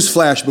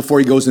 Newsflash before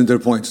he goes into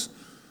the points.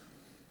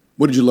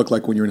 What did you look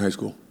like when you were in high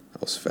school? I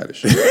was fat as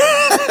shit.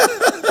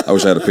 I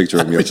wish I had a picture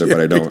of me up there, but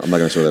I don't. I'm not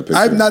going to show that picture.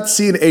 I've not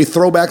seen a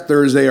Throwback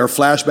Thursday or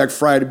Flashback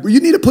Friday. You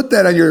need to put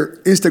that on your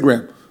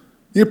Instagram.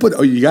 You need to put.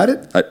 Oh, you got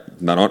it?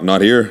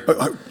 Not here.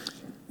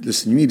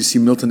 Listen, you need to see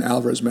Milton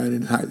Alvarez, man,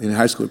 in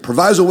high school.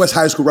 Proviso West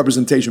High School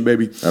representation,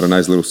 baby. I had a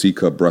nice little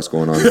C-cup breast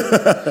going on.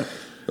 It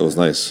was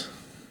nice.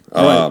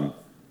 Right.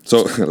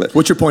 So,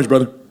 what's your points,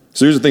 brother?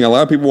 So here's the thing: a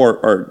lot of people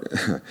are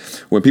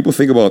when people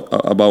think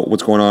about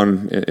what's going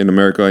on in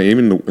America, and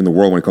even in the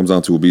world, when it comes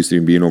down to obesity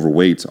and being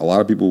overweight, a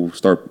lot of people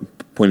start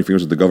pointing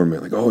fingers at the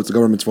government, like, "Oh, it's the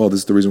government's fault.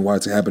 This is the reason why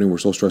it's happening. We're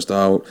so stressed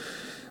out.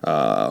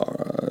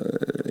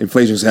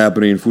 Inflation's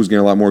happening. Food's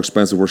getting a lot more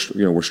expensive.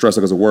 We're stressed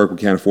because of work. We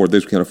can't afford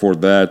this. We can't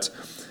afford that.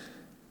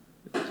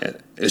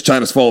 It's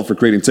China's fault for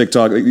creating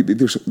TikTok."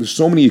 There's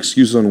so many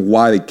excuses on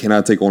why they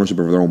cannot take ownership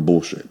of their own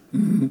bullshit.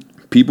 Mm-hmm.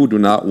 People do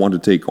not want to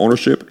take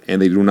ownership,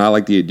 and they do not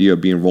like the idea of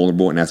being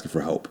vulnerable and asking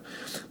for help.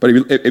 But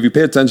if you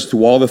pay attention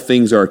to all the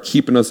things that are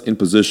keeping us in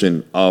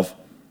position of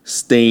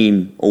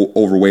staying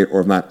overweight,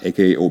 or if not,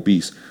 aka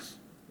obese,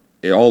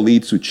 it all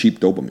leads to cheap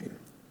dopamine.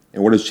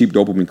 And where does cheap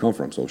dopamine come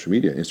from? Social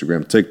media,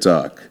 Instagram,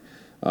 TikTok,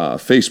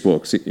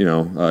 Facebook.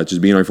 Just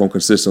being on your phone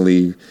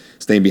consistently,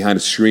 staying behind a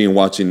screen,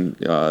 watching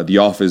The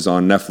Office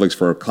on Netflix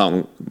for a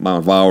countless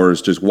amount of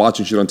hours, just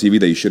watching shit on TV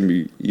that you shouldn't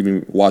be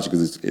even watching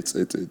because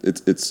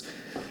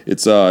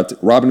it's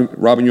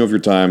robbing you of your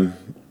time.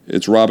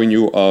 It's robbing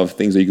you of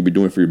things that you could be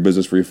doing for your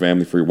business, for your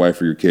family, for your wife,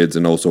 for your kids,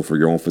 and also for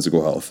your own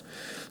physical health.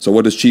 So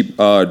what does cheap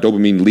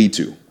dopamine lead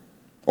to?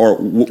 Or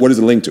what is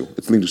it linked to?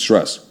 It's linked to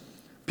stress.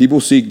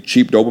 People seek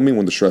cheap dopamine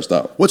when they're stressed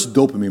out. What's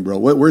dopamine, bro?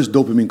 Where's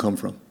dopamine come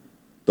from?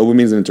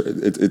 Dopamine is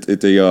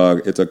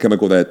it's a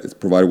chemical that is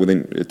provided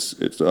within, it's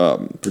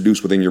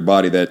produced within your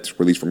body that's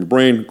released from your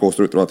brain, goes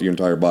throughout your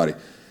entire body.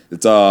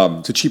 It's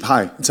a cheap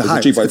high. It's a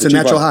high. It's a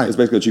natural high. It's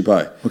basically a cheap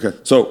high. Okay.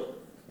 So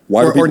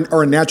why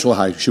or a natural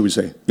high, should we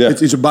say? Yeah.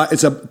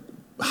 It's a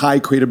high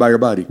created by your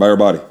body. By your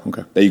body.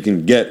 Okay. That you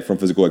can get from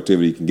physical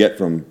activity, you can get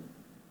from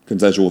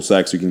consensual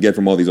sex, you can get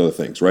from all these other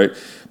things, right?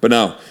 But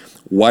now,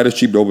 why does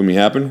cheap dopamine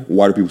happen?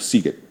 Why do people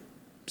seek it?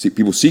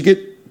 People seek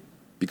it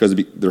because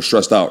they're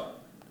stressed out.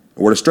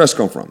 Where does stress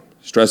come from?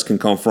 Stress can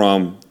come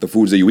from the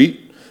foods that you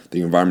eat,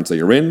 the environments that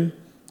you're in,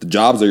 the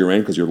jobs that you're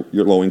in, because you're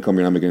low income,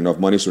 you're not making enough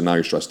money, so now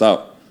you're stressed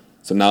out.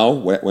 So now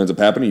what ends up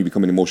happening, you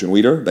become an emotional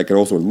leader. That could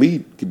also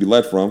be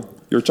led from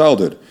your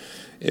childhood.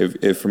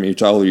 If from your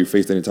childhood you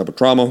faced any type of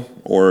trauma,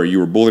 or you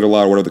were bullied a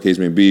lot, or whatever the case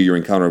may be, you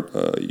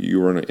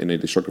were in a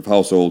destructive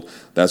household,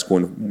 that's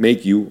going to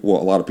make you, a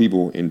lot of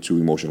people, into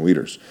emotional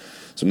leaders.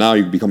 So now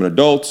you become an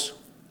adult.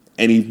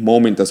 Any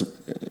moment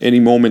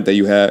that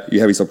you have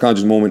a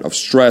subconscious moment of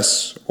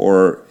stress,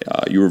 or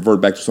you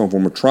revert back to some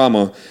form of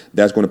trauma,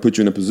 that's going to put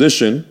you in a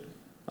position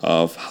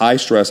of high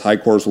stress, high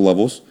cortisol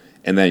levels,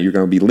 and then you're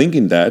going to be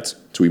linking that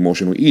to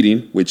emotional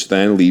eating, which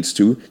then leads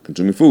to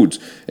consuming foods.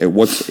 And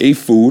what's a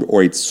food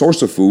or a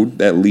source of food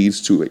that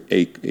leads to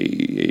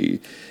a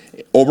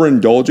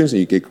overindulgence and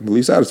you get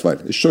completely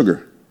satisfied? It's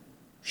sugar.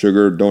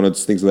 Sugar,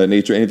 donuts, things of that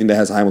nature. Anything that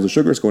has high amounts of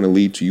sugar is going to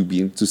lead to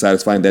you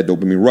satisfying that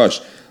dopamine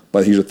rush.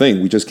 But here's the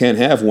thing: we just can't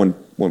have one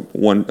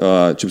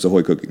Chips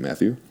Ahoy cookie,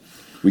 Matthew.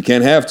 We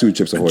can't have two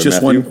Chips Ahoy.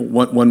 Just Matthew.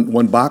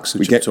 one box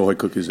of Chips Ahoy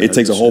cookies. It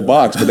takes a whole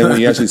box, but then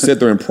when you actually sit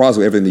there and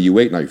process everything that you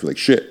ate, now you feel like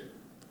shit,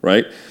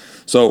 right?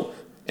 So,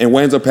 and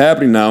what ends up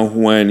happening now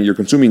when you're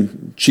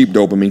consuming cheap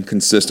dopamine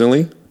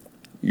consistently,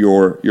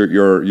 your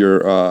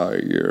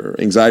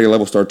anxiety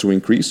levels start to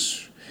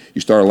increase. You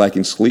start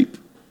lacking sleep.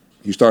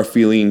 you start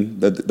feeling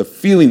the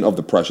feeling of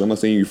depression. I'm not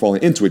saying you're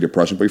falling into a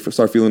depression, but you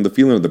start feeling the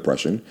feeling of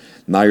depression.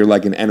 Now you're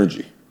lacking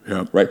energy,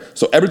 right?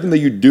 So everything that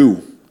you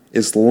do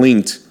is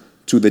linked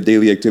to the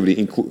daily activity,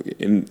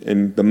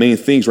 in the main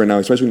things right now,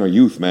 especially in our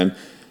youth, man.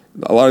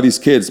 A lot of these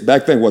kids,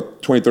 back then,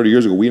 20, 30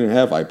 years ago, we didn't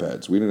have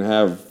iPads. We didn't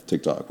have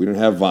TikTok. We didn't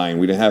have Vine.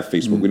 We didn't have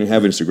Facebook. We didn't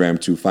have Instagram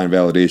to find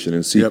validation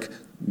and seek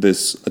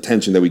this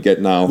attention that we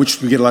get now.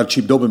 Which we get a lot of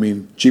cheap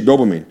dopamine. Cheap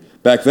dopamine.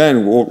 Back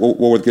then, what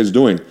were the kids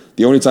doing?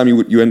 The only time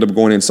you end up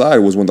going inside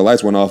was when the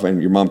lights went off and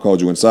your mom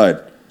called you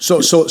inside. So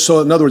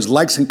in other words,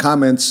 likes and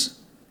comments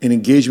and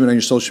engagement on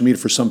your social media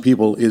for some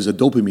people is a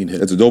dopamine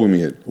hit. It's a dopamine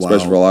hit,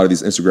 especially for a lot of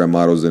these Instagram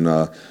models and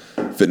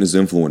fitness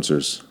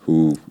influencers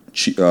who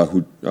cheat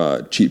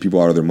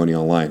people out of their money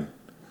online.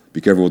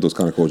 Be careful with those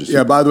kind of coaches.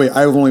 Yeah, by the way,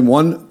 I have only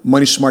one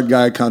Money Smart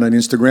Guy account on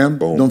Instagram.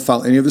 Boom. Don't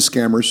follow any of the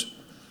scammers.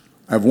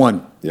 I have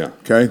one. Yeah.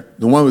 Okay?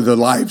 The one with the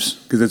lives,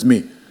 because that's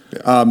me.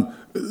 Yeah.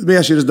 Let me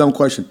ask you this dumb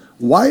question.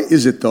 Why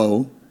is it,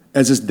 though,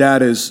 as this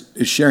data is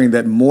sharing,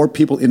 that more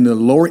people in the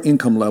lower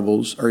income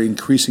levels are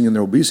increasing in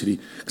their obesity?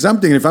 Because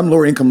I'm thinking if I'm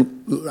lower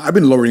income, I've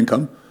been lower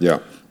income. Yeah.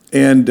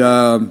 And you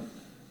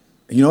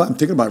know what? I'm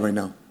thinking about it right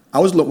now.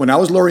 When I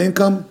was lower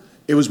income,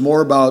 it was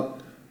more about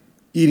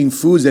eating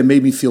foods that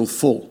made me feel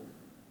full,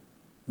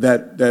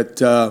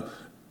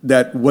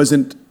 that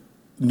wasn't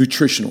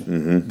nutritional.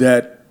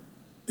 That,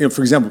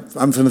 for example,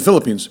 I'm from the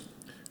Philippines.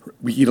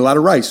 We eat a lot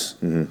of rice.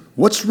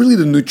 What's really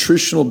the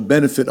nutritional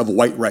benefit of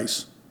white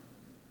rice?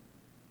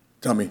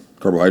 Tell me.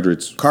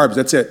 Carbohydrates. Carbs,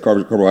 that's it.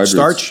 Carbohydrates.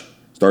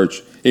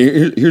 Starch.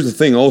 Here's the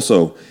thing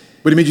also.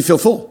 But it made you feel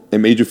full. It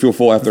made you feel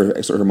full after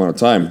a certain amount of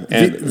time.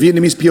 And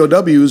Vietnamese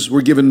POWs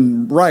were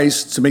given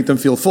rice to make them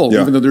feel full,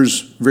 even though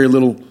there's very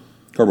little.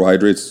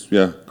 Carbohydrates,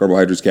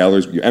 carbohydrates,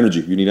 calories, your energy.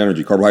 You need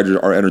energy. Carbohydrates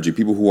are energy.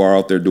 People who are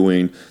out there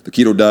doing the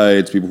keto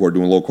diets, people who are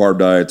doing low carb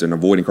diets and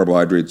avoiding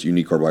carbohydrates, you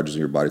need carbohydrates in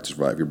your body to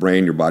survive. Your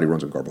brain, your body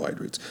runs on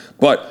carbohydrates.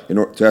 But in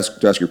order to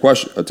answer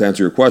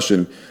your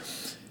question,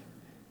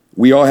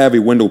 we all have a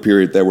window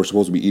period that we're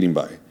supposed to be eating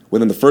by.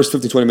 Within the first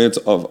 15, 20 minutes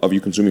of you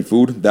consuming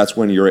food, that's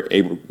when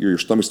your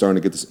stomach's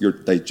starting to get your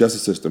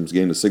digestive system's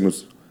getting the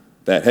signals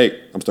that,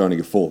 hey, I'm starting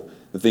to get full.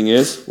 The thing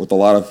is, with a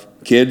lot of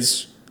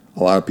kids,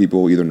 a lot of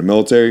people either in the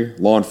military,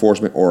 law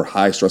enforcement, or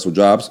high stressful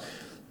jobs,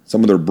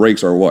 some of their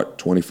breaks are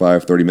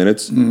 25, 30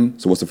 minutes.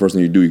 So what's the first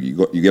thing you do?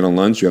 You get on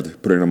lunch, you have to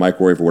put it in a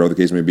microwave or whatever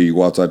the case may be. You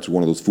go outside to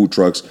one of those food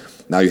trucks.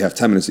 Now you have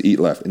 10 minutes to eat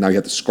left, and now you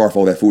have to scarf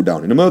all that food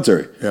down. In the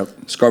military,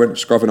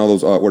 scarfing all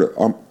those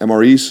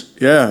MREs.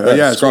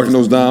 Scarfing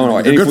those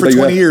down. They're good for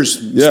 20 years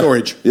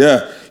storage.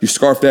 Yeah, you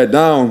scarf that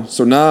down.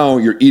 So now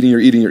you're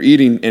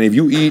eating, and if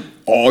you eat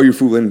all your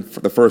food in for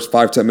the first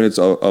 5-10 minutes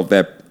of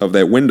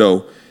that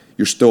window,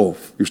 you're still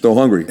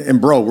hungry. And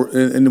bro,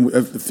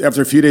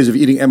 after a few days of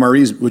eating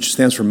MREs, which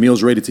stands for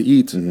meals ready to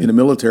eat in the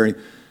military,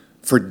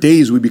 for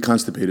days we'd be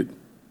constipated.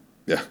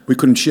 Yeah, we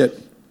couldn't shit.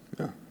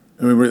 Yeah,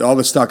 I mean, all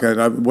the stock,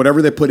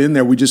 whatever they put in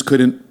there, we just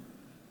couldn't.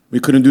 We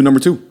couldn't do number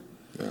two.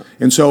 Yeah.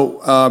 And so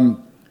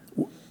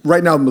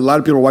right now, a lot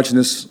of people are watching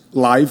this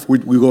live. We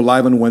go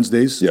live on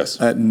Wednesdays.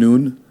 At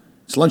noon.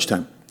 It's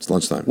lunchtime.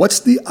 What's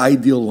the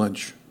ideal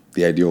lunch?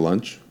 The ideal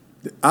lunch?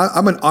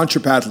 I'm an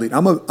entrepreneur.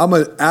 I'm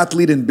an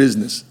athlete in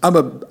business. I'm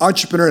an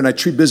entrepreneur, and I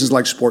treat business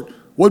like sport.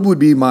 What would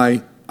be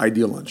my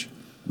ideal lunch?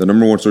 The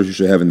number one source you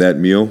should have in that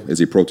meal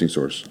is a protein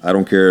source. I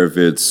don't care if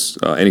it's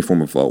any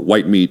form of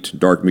white meat,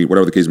 dark meat,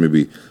 whatever the case may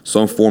be.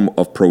 Some form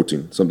of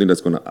protein, something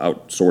that's going to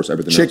outsource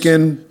everything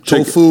Chicken,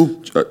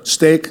 tofu,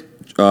 steak.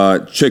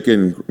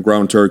 Chicken,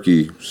 ground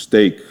turkey,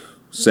 steak,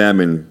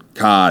 salmon,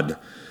 cod,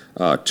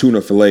 tuna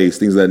fillets,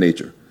 things of that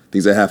nature.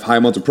 Things that have high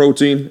amounts of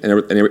protein,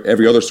 and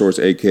every other source,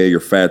 aka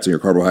your fats and your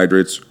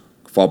carbohydrates,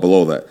 fall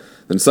below that.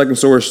 Then the second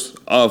source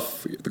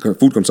of the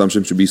food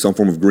consumption should be some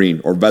form of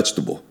green or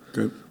vegetable,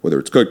 whether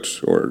it's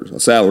cooked or a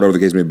salad, whatever the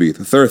case may be.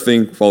 The third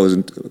thing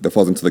that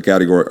falls into the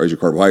category is your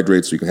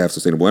carbohydrates, so you can have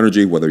sustainable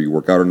energy, whether you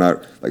work out or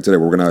not. Like today,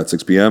 we're working out at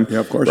 6 p.m. Yeah,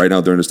 of course. Right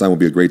now, during this time, will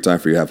be a great time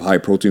for you to have high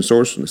protein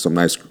source and some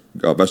nice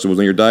vegetables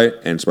in your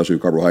diet, and especially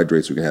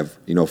carbohydrates, so you can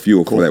have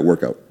fuel for that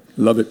workout.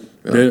 Love it.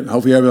 Yeah.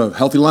 Hopefully, you have a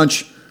healthy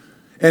lunch.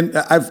 And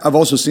I've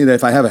also seen that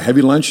if I have a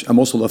heavy lunch, I'm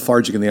also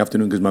lethargic in the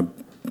afternoon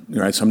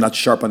because so I'm not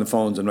sharp on the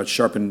phones. I'm not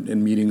sharp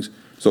in meetings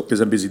because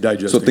I'm busy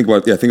digesting. So think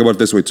about it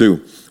this way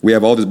too. We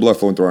have all this blood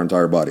flowing through our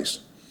entire bodies.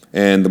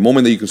 And the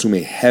moment that you consume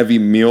a heavy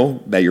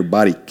meal that your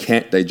body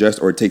can't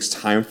digest or it takes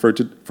time for it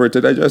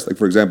to digest, like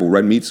for example,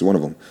 red meat is one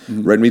of them.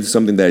 Red meat is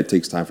something that it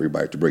takes time for your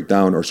body to break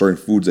down, or certain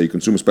foods that you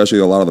consume, especially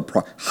a lot of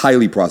the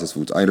highly processed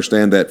foods. I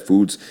understand that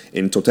foods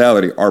in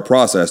totality are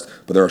processed,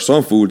 but there are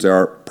some foods that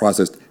are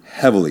processed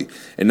heavily.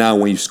 And now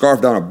when you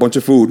scarf down a bunch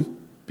of food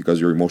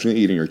because you're emotionally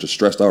eating, you're just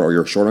stressed out, or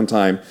you're short on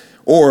time,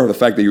 or the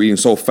fact that you're eating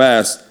so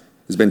fast,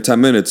 it's been 10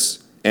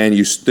 minutes and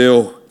you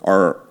still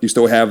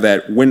have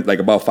that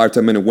about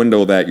 5-10 minute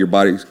window that your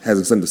body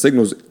hasn't sent the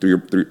signals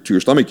to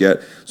your stomach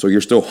yet, so you're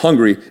still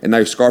hungry, and now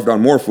you scarf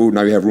down more food.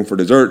 Now you have room for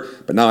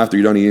dessert, but now after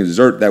you're done eating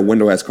dessert, that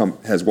window has come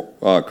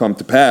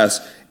to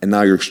pass, and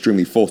now you're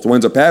extremely full. So what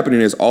ends up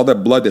happening is all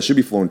that blood that should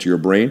be flowing to your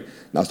brain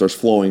now starts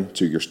flowing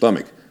to your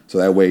stomach. So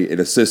that way it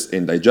assists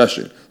in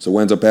digestion. So what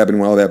ends up happening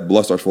when all that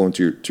blood starts flowing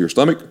to your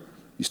stomach,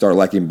 you start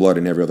lacking blood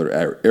in every other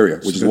area,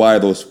 which is why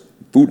those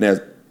food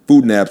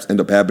naps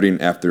end up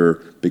happening after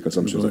big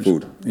consumptions of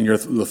food. And you're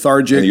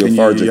lethargic,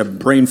 and you have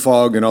brain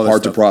fog and all that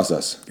Hard stuff. to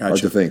process, Gotcha. hard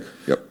to think.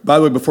 Yep. By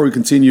the way, before we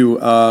continue,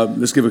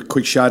 let's give a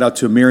quick shout out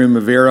to Miriam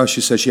Rivera.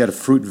 She says she had a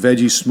fruit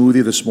veggie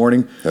smoothie this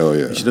morning. Hell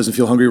yeah. She doesn't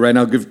feel hungry right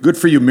now. Good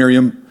for you,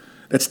 Miriam.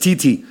 That's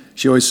TT.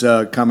 She always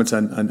comments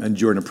on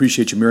Jordan.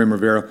 Appreciate you, Miriam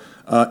Rivera.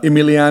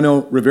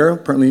 Emiliano Rivera,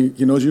 apparently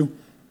he knows you.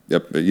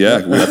 Yep. Yeah. I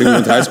think we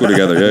went to high school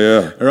together.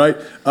 Yeah. All right.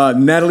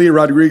 Natalie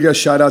Rodriguez,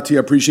 shout out to you.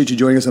 I appreciate you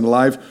joining us on the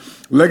live.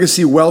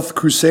 Legacy Wealth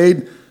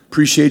Crusade,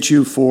 appreciate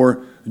you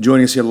for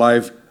joining us here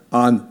live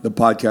on the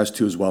podcast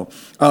too as well.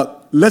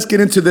 Let's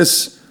get into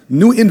this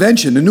new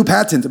invention, the new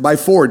patent by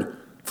Ford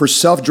for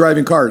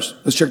self-driving cars.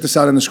 Let's check this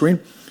out on the screen.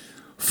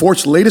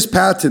 Ford's latest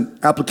patent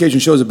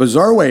application shows a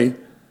bizarre way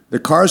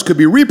that cars could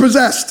be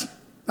repossessed.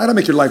 Not to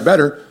make your life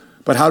better,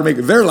 but how to make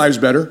their lives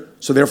better,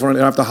 so therefore they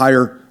don't have to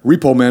hire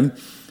repo men.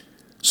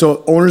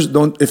 So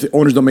if the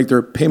owners don't make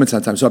their payments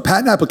on time. So a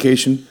patent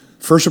application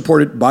first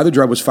reported by the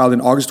driver was filed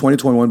in August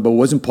 2021, but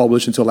wasn't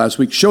published until last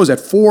week. Shows that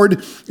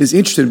Ford is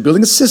interested in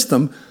building a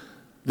system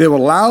that will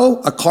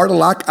allow a car to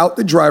lock out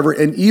the driver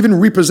and even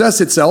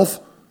repossess itself,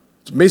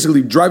 to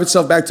basically drive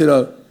itself back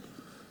to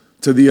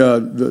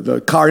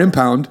the car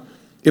impound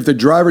if the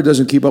driver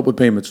doesn't keep up with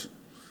payments.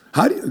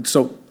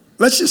 So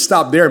let's just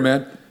stop there,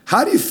 man.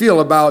 How do you feel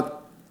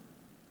about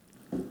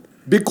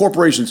big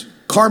corporations,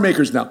 car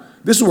makers now?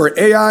 This is where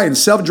AI and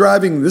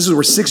self-driving, this is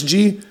where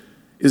 6G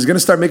is going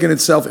to start making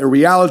itself a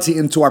reality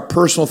into our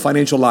personal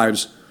financial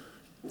lives.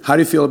 How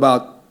do you feel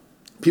about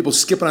people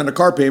skipping on the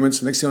car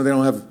payments? Next thing you know, they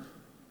don't have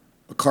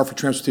a car for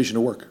transportation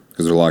to work.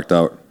 Because they're locked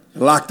out.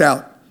 Locked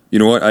out. You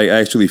know what? I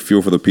actually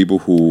feel for the people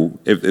who,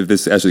 if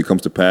this actually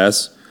comes to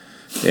pass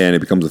and it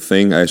becomes a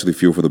thing, I actually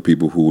feel for the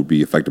people who would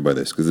be affected by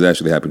this. Because it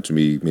actually happened to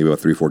me maybe about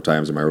 3-4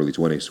 times in my early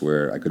 20s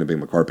where I couldn't pay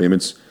my car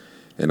payments.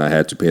 And I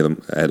had to pay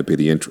them. I had to pay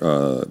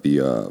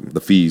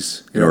the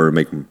fees in order to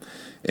make them.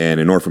 And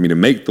in order for me to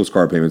make those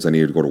car payments, I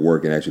needed to go to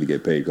work and actually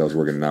get paid because I was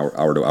working an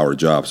hour-to-hour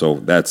job. So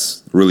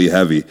that's really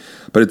heavy.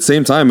 But at the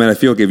same time, man, I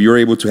feel like if you're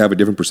able to have a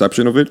different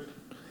perception of it,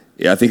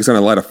 I think it's going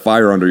to light a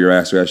fire under your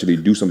ass to actually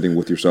do something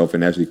with yourself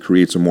and actually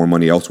create some more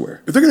money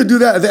elsewhere. If they're going to do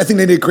that, I think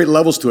they need to create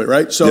levels to it,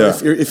 right? So Yeah.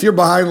 if you're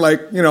behind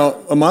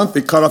a month,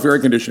 they cut off your air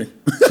conditioning.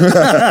 Isn't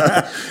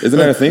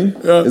that a thing?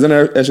 Isn't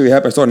that actually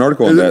happen? I saw an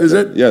article on that. Is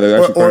it? Yeah, they're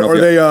actually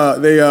turning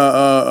off. They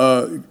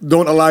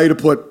don't allow you to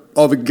put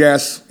all the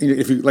gas.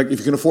 If you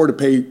can afford to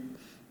pay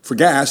for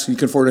gas, you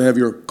can afford to have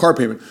your car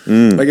payment.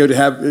 Like you would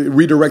have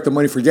redirect the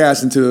money for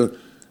gas into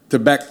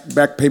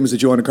back payments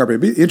that you owe on a car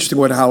payment. It'd be interesting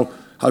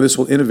how this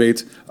will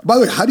innovate. By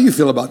the way, how do you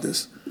feel about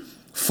this?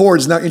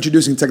 Ford's now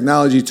introducing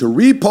technology to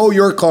repo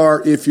your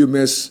car if you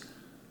miss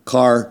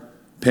car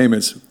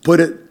payments. Put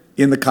it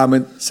in the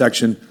comment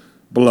section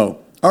below.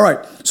 All right,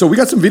 so we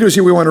got some videos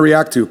here we want to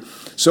react to.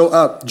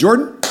 So,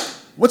 Jordan,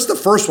 what's the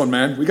first one,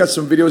 man? We got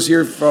some videos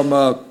here from,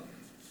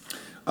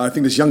 I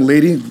think this young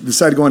lady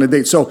decided to go on a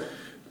date. So,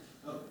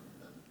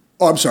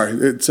 I'm sorry,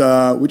 it's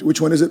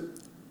which one is it?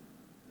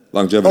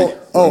 Longevity.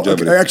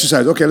 Longevity. Okay,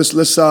 exercise. Okay, let's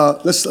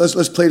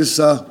play this.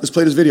 Let's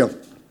play this video.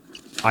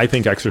 I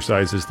think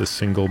exercise is the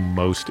single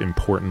most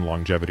important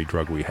longevity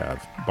drug we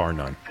have, bar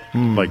none.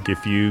 Like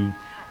if you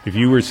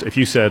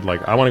said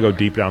like I want to go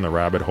deep down the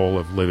rabbit hole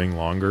of living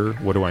longer,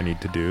 what do I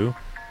need to do?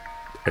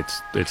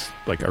 It's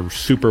like a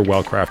super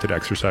well crafted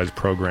exercise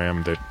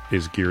program that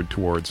is geared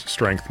towards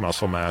strength,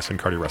 muscle mass, and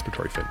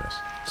cardiorespiratory fitness.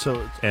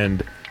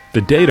 And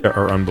the data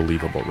are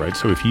unbelievable, right?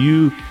 So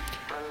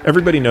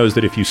everybody knows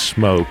that if you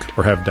smoke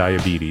or have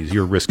diabetes,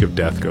 your risk of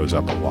death goes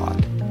up a lot.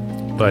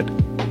 But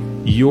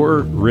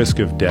your risk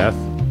of death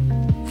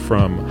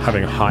from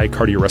having high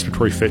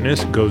cardiorespiratory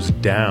fitness goes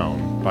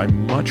down by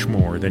much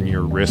more than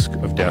your risk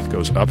of death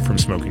goes up from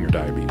smoking or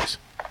diabetes.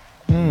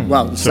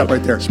 Wow, let's stop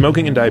right there.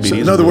 Smoking and diabetes. So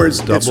in other words,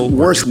 it's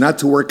worse not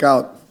to work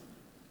out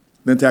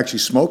than to actually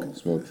smoke?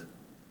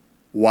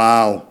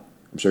 Wow.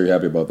 I'm sure you're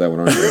happy about that one,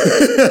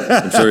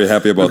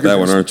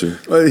 aren't you?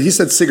 Well, he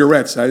said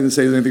cigarettes. I didn't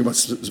say anything about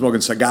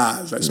smoking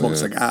cigars. I smoke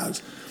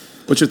cigars.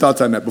 What's your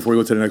thoughts on that before we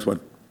go to the next one?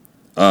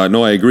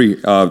 No, I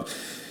agree.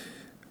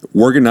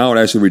 Working out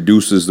actually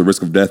reduces the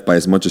risk of death by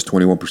as much as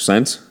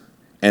 21%.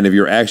 And if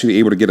you're actually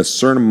able to get a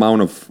certain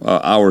amount of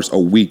hours a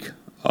week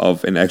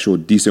of an actual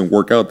decent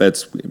workout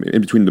that's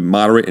in between the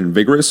moderate and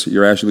vigorous,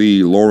 you're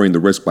actually lowering the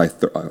risk by a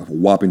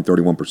whopping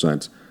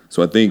 31%.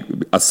 So I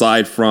think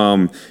aside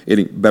from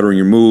bettering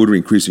your mood, or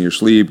increasing your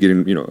sleep,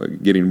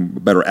 getting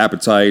better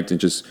appetite, and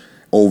just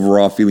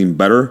overall feeling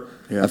better,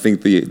 I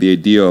think the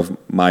idea of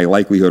my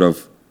likelihood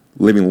of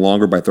living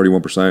longer by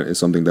 31% is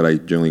something that I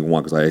generally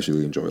want because I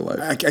actually enjoy life.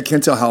 I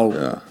can't tell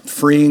how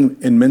freeing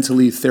and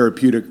mentally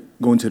therapeutic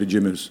going to the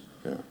gym is.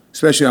 Yeah.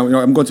 Especially,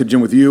 I'm going to the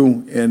gym with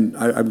you, and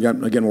I'm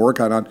getting a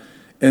workout on,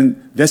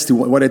 and that's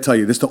what I tell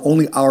you. That's the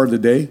only hour of the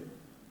day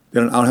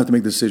that I don't have to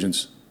make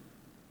decisions.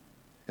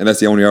 And that's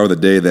the only hour of the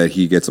day that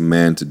he gets a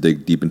man to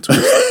dig deep into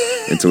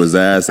into his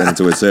ass and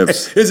into his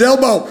hips. His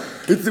elbow.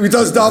 We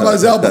talking about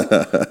his elbow.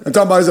 I'm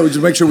talking about his elbow.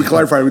 Just make sure we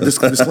clarify with this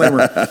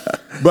disclaimer.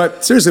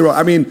 But seriously, bro,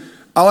 I mean,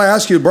 all I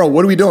ask you, bro,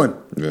 what are we doing?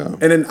 Yeah.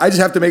 And then I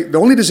just have to make, the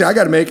only decision I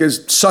got to make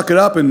is suck it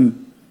up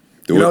and,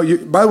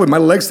 by the way, my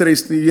legs today,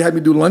 you had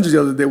me do lunges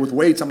the other day with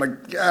weights. I'm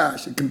like,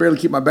 gosh, I can barely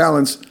keep my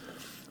balance.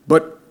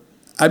 But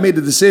I made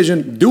the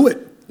decision, do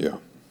it. Yeah.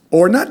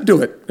 Or not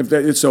do it.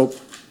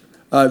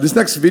 This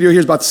next video here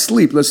is about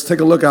sleep. Let's take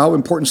a look at how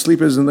important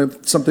sleep is, and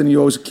that's something you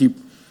always keep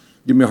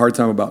giving me a hard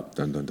time about.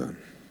 Dun, dun, dun.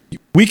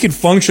 We could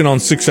function on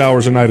 6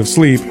 hours a night of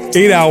sleep.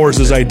 8 hours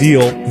is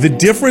ideal. The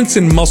difference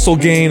in muscle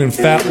gain and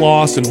fat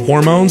loss and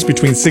hormones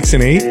between 6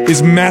 and 8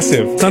 is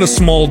massive. It's not a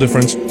small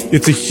difference.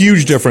 It's a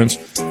huge difference.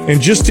 And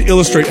just to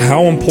illustrate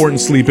how important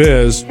sleep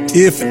is,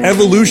 if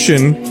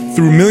evolution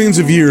through millions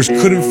of years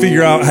couldn't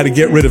figure out how to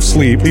get rid of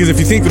sleep, because if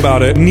you think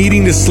about it,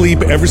 needing to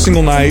sleep every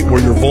single night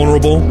where you're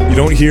vulnerable, you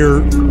don't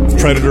hear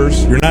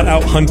predators, you're not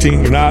out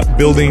hunting, you're not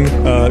building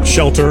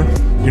shelter,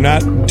 you're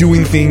not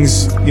doing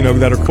things,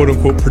 that are quote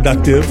unquote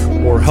productive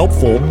or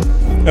helpful.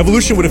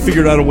 Evolution would have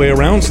figured out a way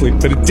around sleep,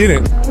 but it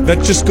didn't.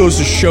 That just goes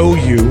to show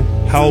you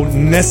how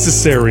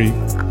necessary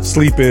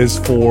sleep is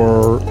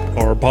for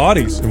our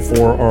bodies and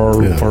for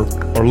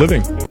our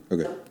living.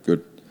 Okay,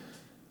 good.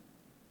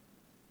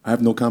 I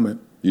have no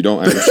comment. You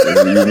don't. You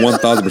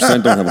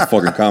 1,000% don't have a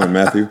fucking comment,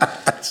 Matthew.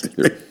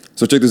 Here.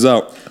 So check this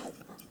out.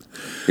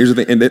 Here's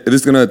the thing, and this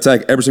is going to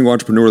attack every single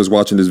entrepreneur that's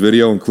watching this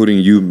video, including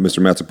you, Mr.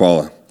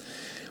 Matsapala.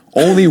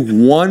 Only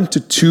 1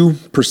 to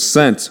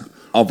 2%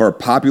 of our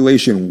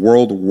population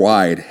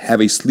worldwide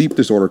have a sleep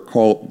disorder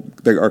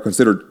they are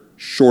considered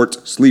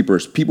short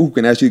sleepers. People who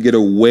can actually get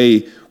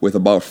away with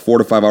about 4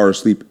 to 5 hours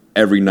of sleep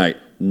every night.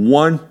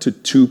 1 to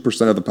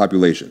 2% of the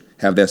population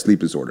have that sleep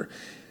disorder.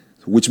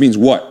 Which means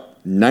what?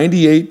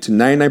 98 to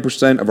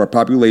 99% of our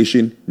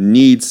population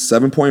needs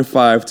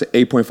 7.5 to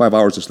 8.5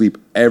 hours of sleep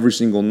every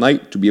single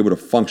night to be able to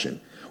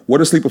function. What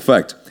does sleep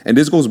affect? And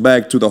this goes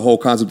back to the whole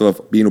concept of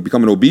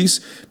becoming obese,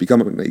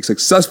 becoming a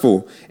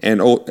successful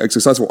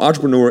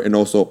entrepreneur, and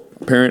also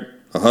a parent,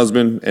 a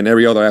husband, and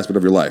every other aspect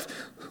of your life.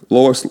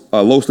 Low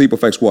sleep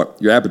affects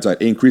what? Your appetite.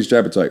 It increases your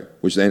appetite,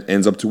 which then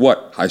ends up to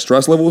what? High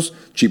stress levels,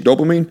 cheap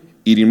dopamine,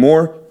 eating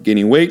more,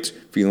 gaining weight,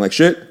 feeling like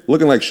shit,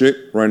 looking like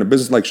shit, running a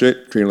business like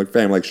shit, treating like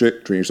family like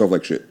shit, treating yourself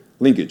like shit.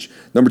 Linkage.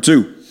 Number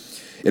 2.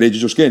 It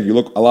ages your skin. You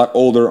look a lot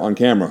older on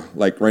camera.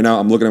 Like right now,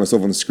 I'm looking at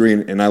myself on the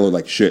screen, and I look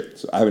like shit.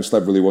 So I haven't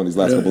slept really well these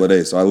last couple of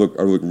days, so I look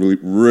really,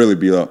 really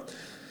beat up.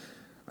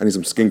 I need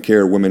some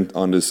skincare women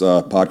on this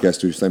podcast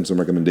to send some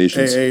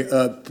recommendations. Hey,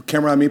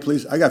 camera on me,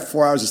 please. I got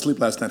 4 hours of sleep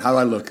last night. How do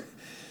I look?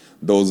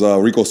 Those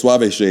Rico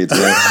Suave shades,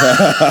 man.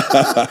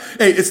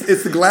 Hey,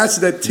 it's the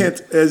glasses that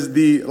tint as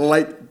the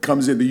light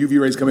comes in, the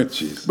UV rays come in.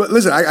 Jeez. But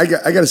listen, I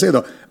got to say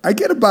though,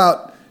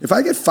 if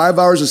I get 5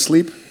 hours of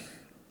sleep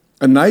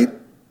a night,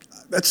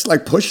 that's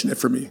like pushing it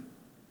for me.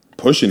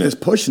 Pushing it? It's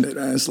pushing it.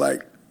 And it's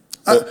like,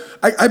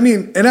 I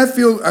mean, and I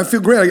feel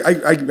great.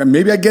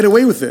 Maybe I get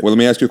away with it. Well, let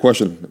me ask you a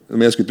question. Let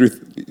me ask you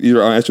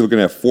 3. I'm actually looking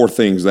at 4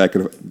 things that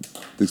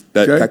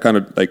kind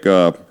of like.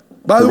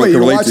 By the way,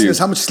 you're watching this.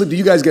 How much sleep do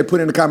you guys get?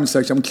 Put in the comment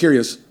section. I'm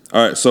curious.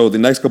 All right. So the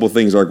next couple of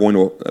things are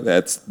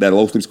that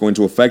low sleep is going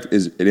to affect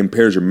is it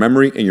impairs your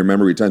memory and your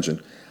memory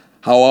retention.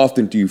 How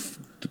often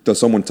does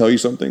someone tell you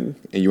something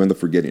and you end up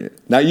forgetting it?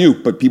 Not you,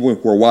 but people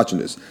who are watching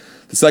this.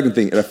 The second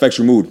thing, it affects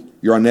your mood.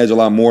 You're on edge a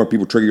lot more.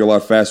 People trigger you a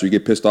lot faster. You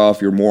get pissed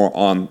off. You're more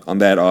on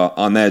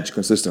edge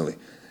consistently.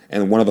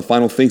 And one of the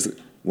final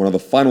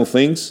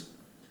things,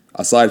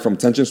 aside from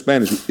attention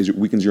span, is it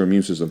weakens your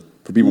immune system.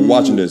 For people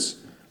watching this,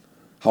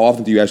 how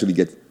often do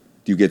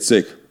you get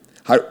sick?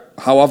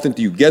 How often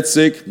do you get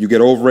sick? You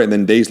get over it, and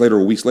then days later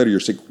or weeks later,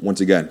 you're sick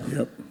once again.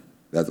 Yep.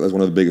 That's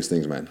one of the biggest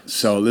things, man.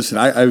 So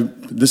listen,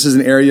 this is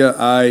an area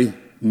I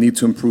need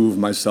to improve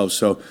myself.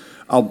 So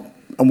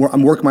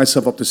I'm working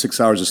myself up to 6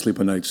 hours of sleep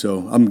a night,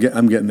 so I'm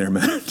getting there,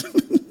 man.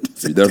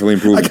 You're definitely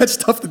improving. I got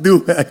stuff to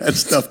do.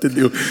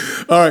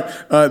 All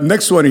right,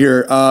 next one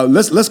here.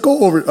 Let's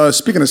go over.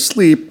 Speaking of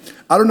sleep,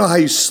 I don't know how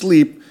you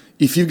sleep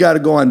if you've got to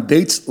go on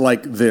dates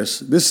like this.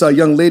 This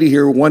young lady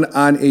here went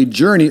on a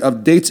journey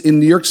of dates in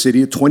New York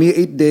City, a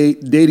 28-day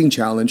dating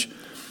challenge,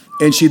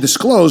 and she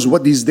disclosed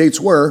what these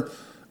dates were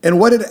and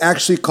what it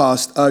actually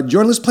cost.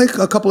 Jordan, let's play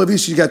a couple of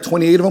these. You got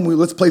 28 of them.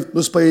 Let's play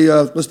 3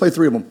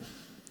 of them.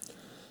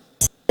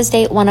 Was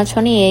date 1 of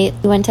 28.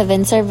 We went to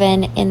Vincer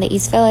Vin in the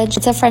East Village.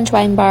 It's a French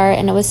wine bar,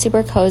 and it was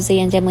super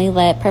cozy and dimly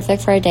lit,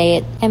 perfect for a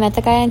date. I met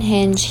the guy on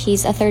Hinge.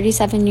 He's a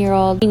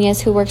 37-year-old genius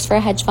who works for a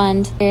hedge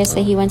fund.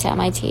 Seriously, he went to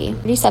MIT.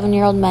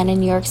 37-year-old men in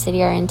New York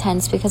City are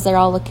intense because they're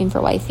all looking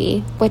for wifey,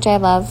 which I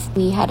love.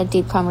 We had a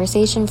deep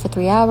conversation for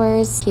 3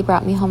 hours. He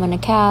brought me home in a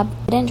cab.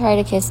 He didn't try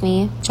to kiss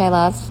me, which I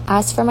love.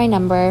 Asked for my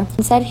number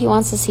and said he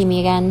wants to see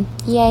me again.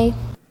 Yay.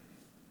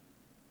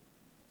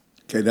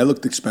 Okay, that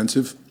looked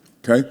expensive.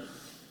 Okay.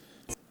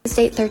 It's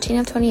date 13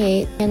 of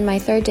 28 and my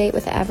third date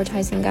with the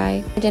advertising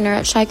guy. Dinner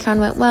at Shy Crown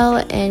went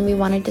well and we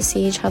wanted to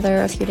see each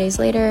other a few days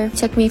later. He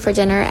took me for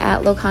dinner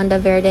at Locanda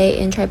Verde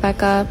in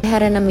Tribeca. I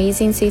had an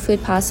amazing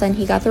seafood pasta and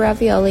he got the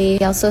ravioli.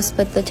 He also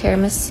split the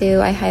tiramisu.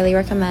 I highly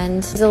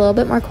recommend. He's a little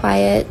bit more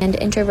quiet and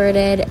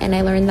introverted, and I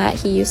learned that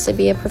he used to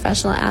be a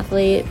professional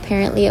athlete.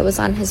 Apparently it was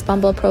on his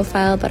Bumble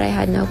profile, but I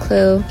had no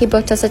clue. He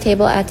booked us a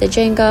table at the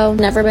Django.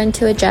 Never been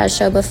to a jazz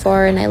show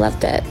before and I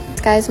loved it.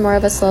 This guy's more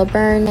of a slow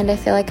burn, and I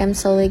feel like I'm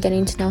slowly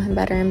getting to know him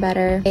better and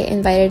better. I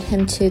invited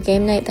him to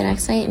game night the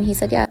next night, and he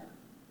said yeah.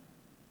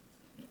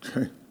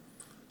 Okay.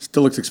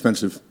 Still looks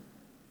expensive.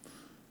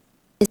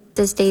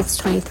 This dates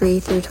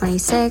 23 through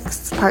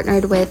 26.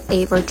 Partnered with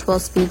a virtual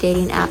speed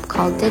dating app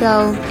called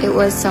Ditto. It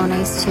was so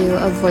nice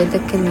to avoid the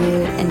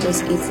commute and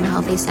just eat some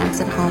healthy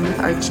snacks at home with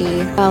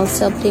Archie while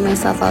still putting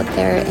myself out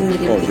there and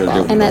meeting people.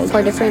 I met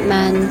 4 different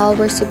men. All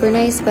were super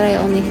nice, but I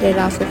only hit it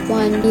off with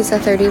one. He's a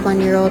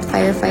 31-year-old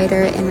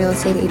firefighter and real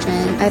estate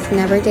agent. I've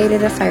never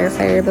dated a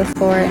firefighter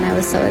before, and I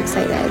was so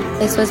excited.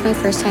 This was my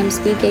first time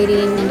speed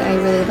dating, and I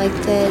really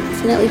liked it.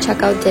 Definitely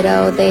check out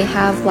Ditto. They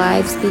have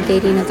live speed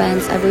dating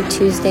events every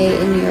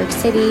Tuesday in New York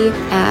City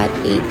at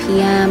 8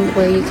 p.m.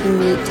 where you can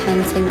meet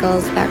 10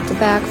 singles back to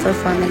back for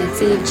 4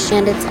 minutes each,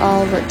 and it's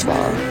all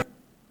virtual.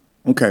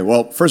 Okay,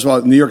 well, first of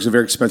all, New York's a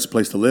very expensive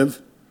place to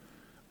live.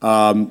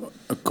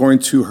 According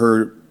to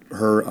her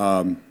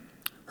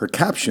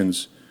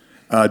captions,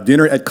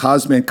 dinner at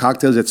Cosme and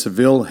cocktails at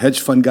Seville. Hedge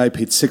fund guy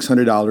paid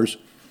 $600.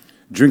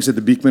 Drinks at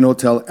the Beekman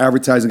Hotel.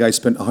 Advertising guy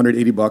spent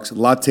 $180.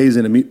 Lattes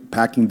in a meat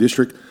packing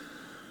district.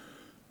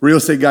 Real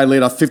estate guy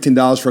laid off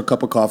 $15 for a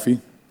cup of coffee.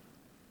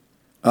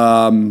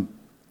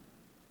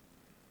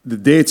 The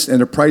dates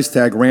and the price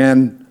tag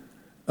ran,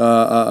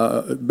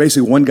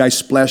 basically one guy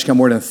splashed out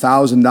more than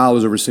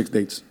 $1,000 over 6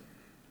 dates.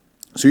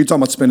 So you're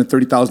talking about spending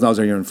 $30,000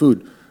 a year on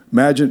food.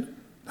 Imagine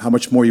how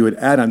much more you would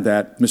add on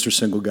that, Mr.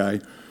 Single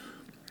Guy,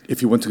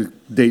 if you went to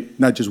date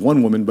not just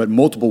one woman, but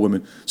multiple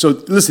women.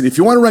 So listen, if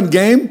you want to run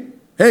game,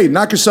 hey,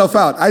 knock yourself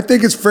out. I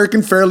think it's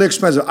freaking fairly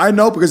expensive. I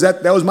know, because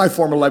that was my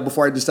former life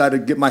before I decided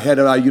to get my head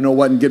out, you know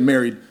what, and get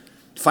married.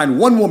 Find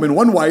one woman,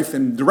 one wife,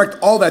 and direct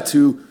all that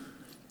to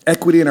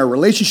equity in our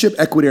relationship,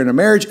 equity in our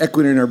marriage,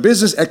 equity in our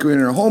business, equity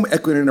in our home,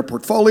 equity in our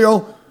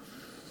portfolio.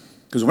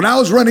 Because when I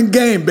was running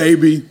game,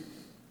 baby,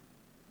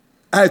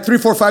 I had 3,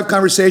 4, 5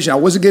 conversations. I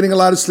wasn't getting a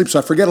lot of sleep, so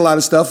I forget a lot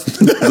of stuff.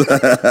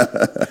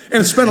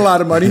 And spent a lot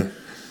of money.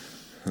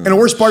 And the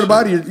worst part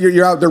about it,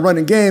 you're out there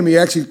running game, you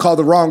actually call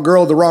the wrong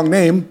girl the wrong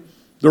name,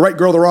 the right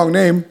girl the wrong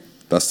name.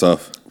 That's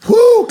tough.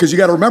 Whoo, because you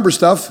got to remember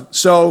stuff.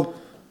 So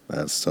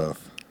that's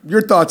tough.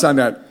 Your thoughts on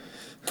that?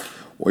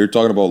 Well, you're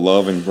talking about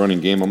love and running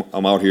game.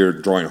 I'm out here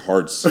drawing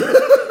hearts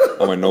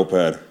on my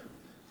notepad.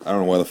 I don't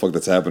know why the fuck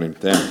that's happening.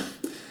 Damn.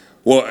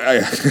 Well,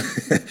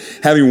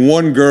 having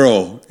one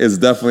girl is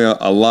definitely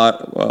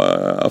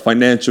a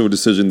financial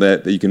decision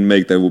that you can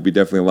make that will be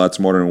definitely a lot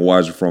smarter and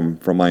wiser from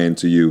my end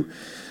to you.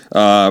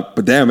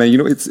 But damn, man, you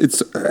know, it's.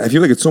 I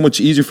feel like it's so much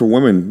easier for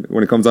women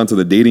when it comes down to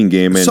the dating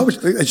game. And so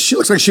much, she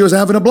looks like she was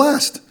having a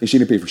blast. And she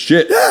didn't pay for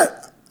shit. Yeah.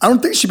 I don't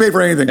think she paid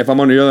for anything. If I'm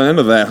on the other end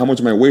of that, how much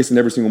am I wasting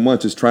every single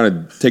month just trying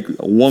to take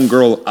one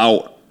girl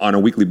out on a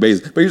weekly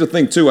basis? But here's the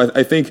thing, too.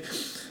 I think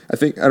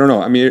I don't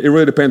know. I mean, it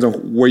really depends on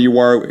where you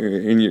are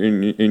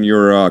in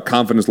your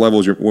confidence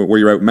levels, where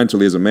you're at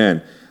mentally as a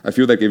man. I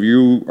feel like if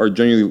you are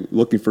genuinely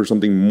looking for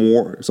something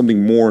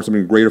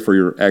greater for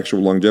your actual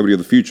longevity of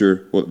the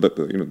future, well,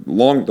 the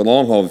long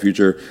haul of the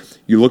future,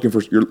 you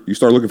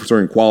start looking for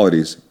certain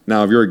qualities.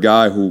 Now, if you're a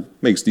guy who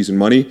makes decent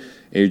money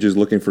and you're just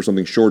looking for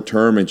something short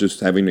term and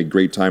just having a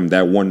great time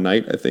that one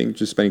night, I think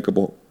just spending a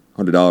couple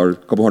hundred dollars,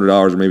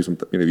 or maybe some,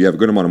 if you have a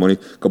good amount of money,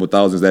 a couple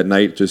thousands that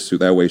night, just so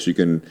that way she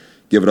can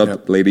give it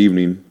up late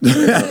evening.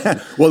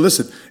 Well,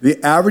 listen,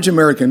 the average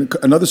American,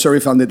 another survey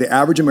found that the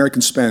average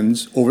American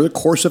spends over the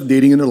course of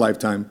dating in their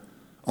lifetime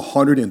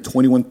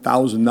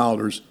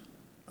 $121,000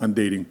 on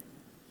dating.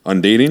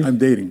 On dating? On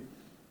dating.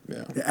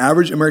 Yeah. The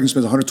average American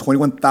spends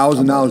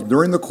 $121,000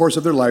 during the course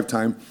of their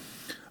lifetime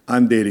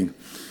on dating.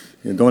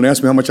 And don't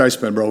ask me how much I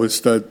spend, bro.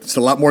 It's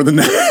a lot more than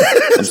that.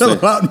 It's a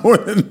lot more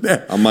than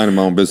that. I'm minding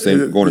my own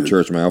business, going to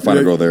church, man. I'll find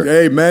a girl there.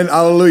 Hey, man,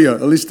 hallelujah.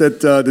 At least that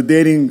the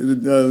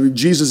dating,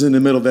 Jesus in the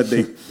middle of that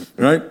date,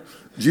 right?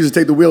 Jesus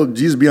take the wheel.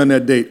 Jesus be on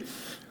that date.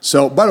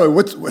 So, by the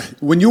way,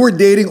 when you were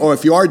dating, or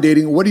if you are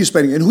dating, what are you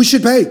spending, and who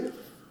should pay?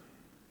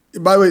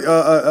 By the way,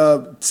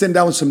 sitting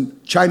down with some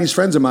Chinese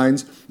friends of mine,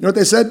 you know what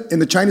they said in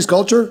the Chinese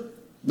culture?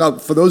 Now,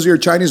 for those of you who are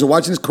Chinese or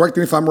watching this, correct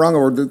me if I'm wrong,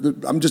 or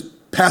I'm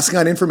just passing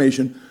on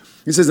information.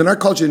 He says, in our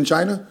culture in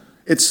China,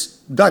 it's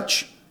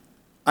Dutch.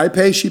 I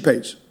pay, she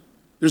pays.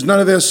 There's none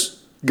of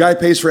this guy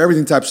pays for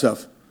everything type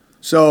stuff.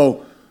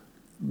 So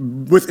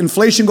with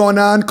inflation going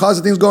on, cost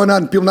of things going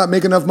on, and people not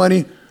making enough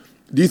money,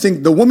 do you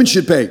think the woman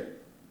should pay?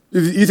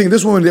 You think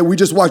this woman that we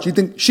just watched, you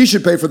think she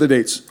should pay for the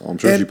dates? Oh, I'm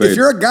sure she paid. If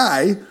you're a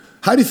guy,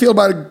 how do you feel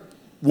about a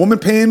woman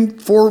paying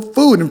for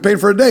food and paying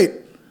for a date?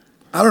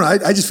 I don't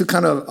know. I just feel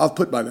kind of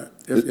off-put by that.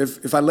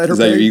 If I let her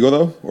pay. Is that your ego,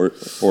 though?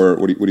 Or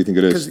what do you think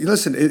it is? Because,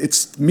 listen,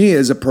 it's me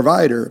as a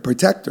provider, a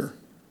protector.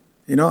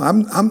 You know,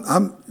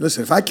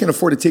 listen, if I can't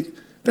afford to take,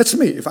 that's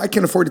me. If I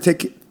can't afford to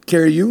take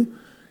care of you,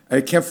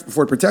 I can't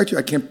afford to protect you,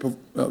 I can't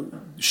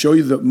show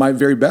you my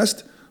very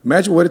best,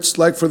 imagine what it's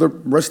like for the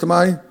rest of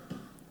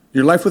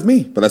your life with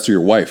me. But that's to your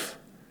wife,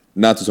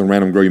 not to some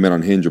random girl you met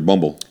on Hinge or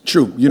Bumble.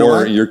 True. You know or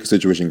what? in your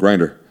situation,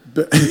 Grindr.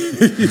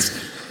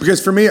 Because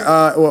for me,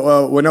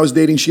 when I was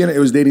dating Sheena, it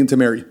was dating to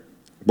marry.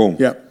 Boom.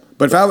 Yeah.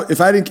 But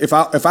if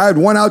I had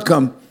one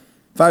outcome,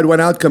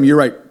 you're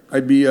right.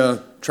 I'd be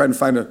trying to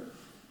find a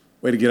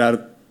way to get out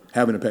of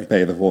having to pay.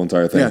 Pay the whole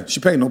entire thing. Yeah,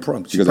 she's paying, no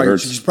problem. She's Because it probably,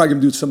 hurts. she's probably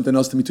gonna do something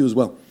else to me too as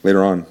well.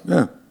 Later on.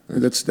 Yeah,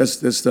 that's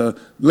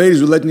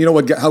ladies. We're letting you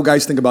know how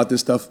guys think about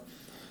this stuff.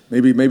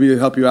 Maybe it'll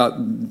help you out,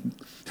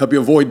 help you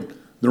avoid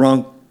the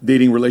wrong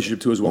dating relationship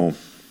too as well.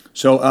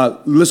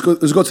 So let's go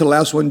to the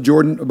last one,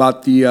 Jordan,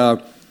 about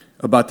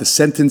the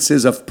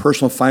sentences of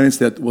personal finance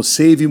that will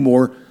save you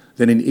more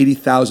than an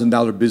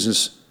 $80,000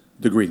 business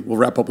degree. We'll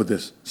wrap up with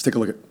this. Let's take a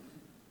look at.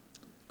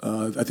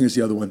 I think it's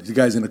the other one. The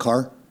guy's in the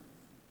car.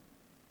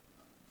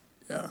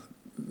 Yeah,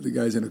 the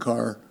guy's in the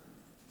car.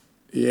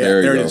 Yeah,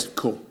 there it is.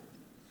 Cool.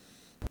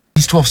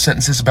 These 12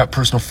 sentences about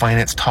personal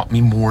finance taught me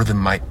more than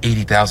my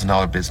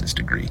 $80,000 business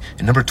degree.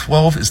 And number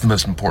 12 is the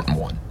most important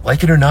one.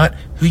 Like it or not,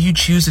 who you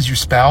choose as your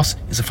spouse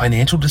is a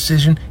financial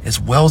decision as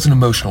well as an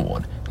emotional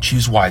one.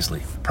 Choose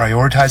wisely.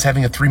 Prioritize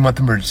having a 3-month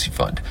emergency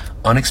fund.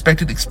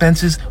 Unexpected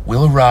expenses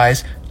will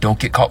arise. Don't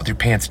get caught with your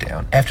pants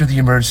down. After the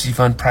emergency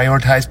fund,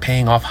 prioritize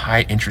paying off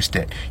high interest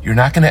debt. You're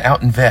not going to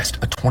outinvest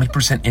a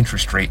 20%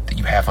 interest rate that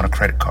you have on a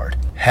credit card.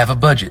 Have a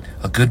budget.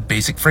 A good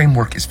basic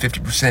framework is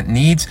 50%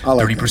 needs,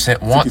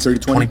 30% wants,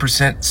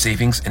 20%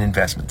 savings and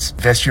investments.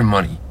 Invest your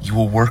money. You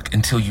will work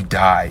until you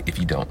die if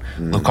you don't.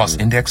 Low-cost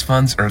index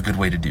funds are a good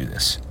way to do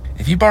this.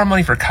 If you borrow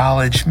money for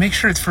college, make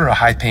sure it's for a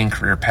high-paying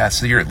career path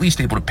so you're at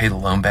least able to pay the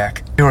loan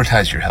back.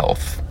 Prioritize your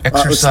health.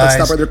 Exercise, let's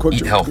stop right there quick.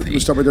 eat healthy.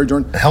 Let's stop right there,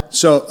 Jordan.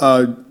 So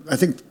I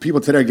think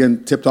people today are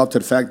getting tipped off to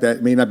the fact that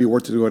it may not be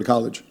worth it to go to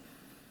college.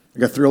 I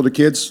got 3 older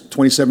kids,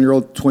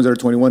 27-year-old, twins that are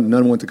 21. None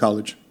of them went to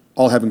college.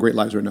 All having great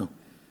lives right now.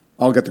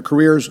 All got their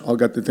careers, all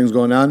got the things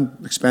going on,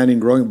 expanding,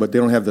 growing, but they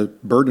don't have the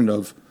burden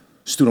of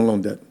student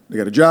loan debt. They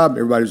got a job.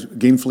 Everybody's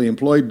gainfully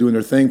employed, doing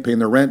their thing, paying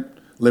their rent,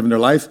 living their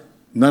life.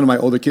 None of my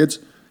older kids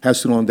have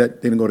student loan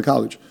debt. They didn't go to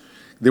college.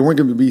 They weren't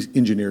going to be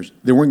engineers.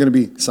 They weren't going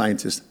to be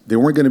scientists. They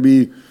weren't going to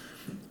be.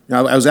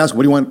 I was asked,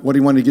 what do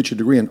you want to get your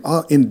degree in?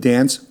 Oh, in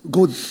dance.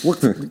 Go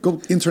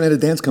intern at a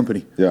dance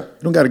company. Yeah.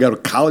 You don't got to go to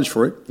college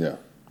for it. Yeah.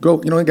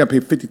 Go. You don't got to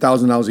pay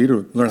 $50,000 a year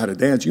to learn how to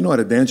dance. You know how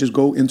to dance. Just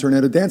go intern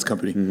at a dance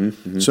company.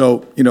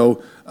 So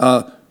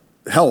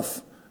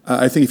health.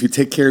 I think if you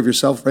take care of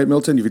yourself, right,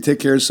 Milton? If you take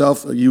care of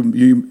yourself,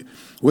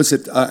 what's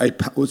it?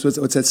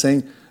 What's that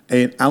saying?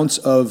 An ounce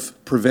of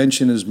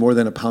prevention is more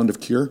than a pound of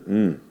cure.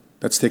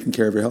 That's taking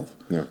care of your health.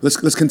 Yeah.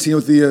 Let's continue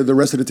with the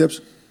rest of the tips.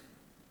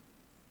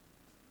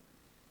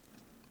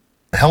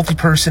 A healthy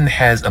person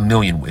has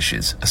 1,000,000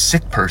 wishes. A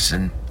sick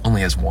person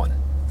only has one.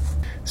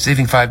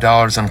 Saving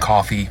 $5 on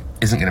coffee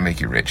isn't going to make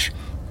you rich.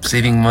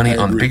 Saving money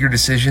on bigger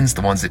decisions,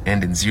 the ones that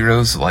end in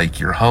zeros, like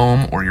your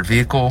home or your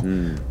vehicle,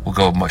 will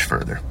go much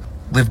further.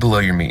 Live below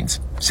your means.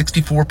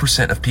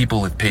 64% of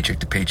people live paycheck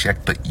to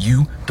paycheck, but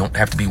you don't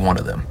have to be one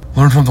of them.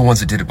 Learn from the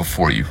ones that did it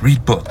before you.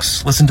 Read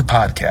books, listen to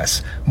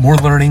podcasts. More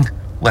learning,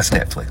 less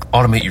Netflix.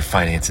 Automate your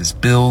finances,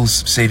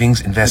 bills,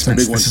 savings,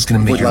 investments. This is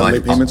going to make your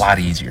life a lot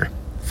easier.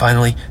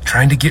 Finally,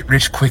 trying to get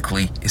rich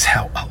quickly is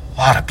how a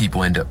lot of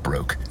people end up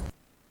broke.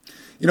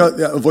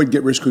 Avoid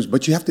get-rich-quick,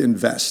 but you have to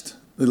invest.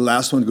 The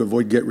last one, to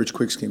avoid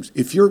get-rich-quick schemes.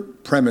 If your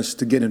premise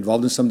to get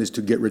involved in something is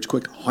to get rich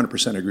quick,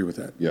 100% agree with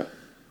that. Yeah.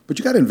 But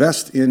you got to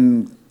invest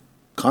in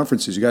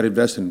conferences. You got to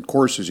invest in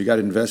courses. You got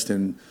to invest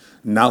in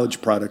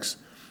knowledge products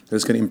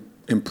that's going to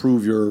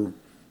improve your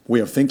way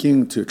of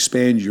thinking, to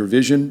expand your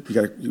vision.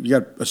 You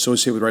got to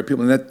associate with the right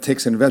people, and that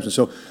takes an investment.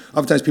 So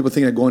oftentimes people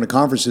think that going to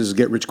conferences is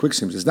get-rich-quick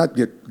schemes. It's not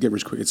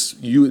get-rich-quick. It's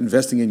you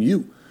investing in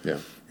you. Yeah.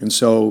 And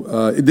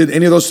so did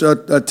any of those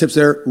tips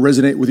there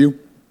resonate with you?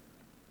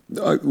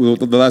 Well,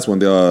 the last one,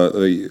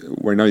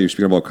 right now you're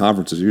speaking about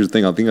conferences. Here's the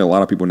thing. I think a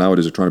lot of people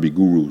nowadays are trying to be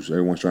gurus.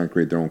 Everyone's trying to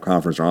create their own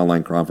conference, or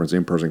online conference,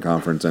 in-person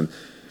conference. And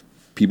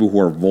people who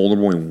are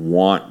vulnerable and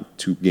want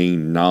to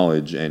gain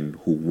knowledge and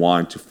who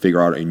want to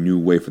figure out a new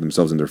way for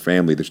themselves and their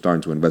family, they're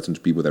starting to invest into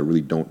people that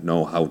really don't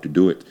know how to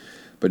do it.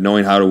 But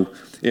knowing how to,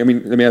 let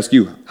me ask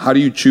you, how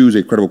do you choose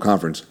a credible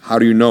conference? How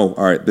do you know,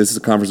 all right, this is a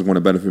conference that's going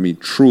to benefit me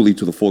truly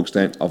to the full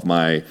extent of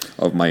my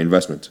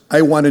investment?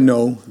 I want to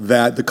know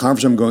that the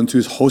conference I'm going to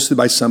is hosted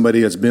by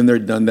somebody that's been there,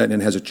 done that,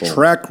 and has a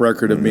track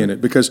record of being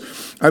it. Because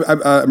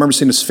I remember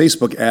seeing this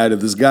Facebook ad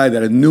of this guy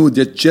that I knew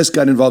that just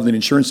got involved in the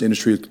insurance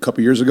industry a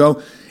couple years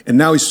ago, and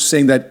now he's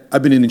saying that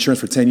I've been in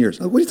insurance for 10 years.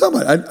 Like, what are you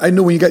talking about? I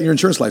knew when you got your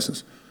insurance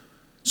license.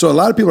 So a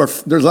lot of people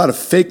there's a lot of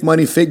fake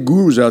money, fake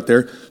gurus out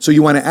there. So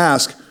you want to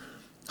ask,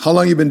 how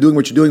long you've been doing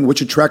what you're doing,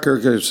 what's your track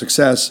record of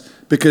success,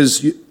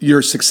 because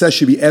your success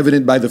should be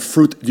evident by the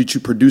fruit that you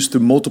produce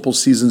through multiple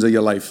seasons of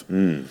your life.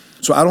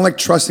 So I don't like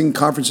trusting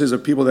conferences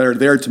of people that are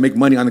there to make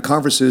money on the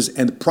conferences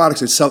and the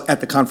products they sell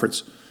at the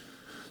conference.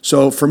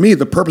 So for me,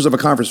 the purpose of a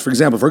conference, for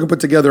example, if we're going to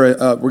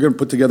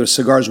put together a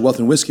cigars, wealth,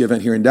 and whiskey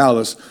event here in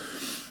Dallas,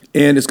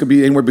 and it's going to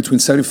be anywhere between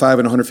 $75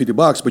 and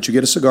 $150, but you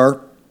get a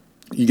cigar,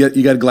 you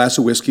get a glass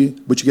of whiskey,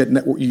 but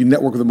you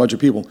network with a bunch of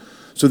people.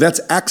 So that's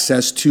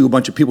access to a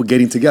bunch of people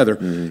getting together,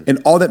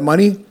 and all that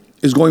money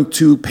is going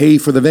to pay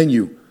for the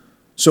venue.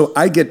 So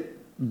I get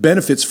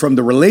benefits from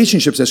the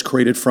relationships that's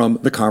created from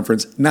the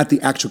conference, not the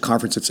actual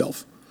conference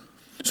itself.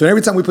 So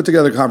every time we put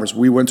together a conference,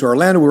 we went to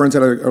Orlando, we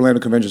rented out the Orlando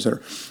Convention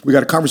Center. We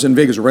got a conference in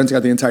Vegas, we're renting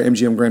out the entire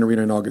MGM Grand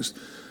Arena in August.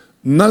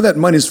 None of that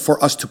money is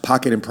for us to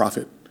pocket and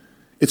profit.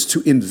 It's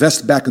to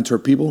invest back into our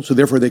people, so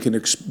therefore they can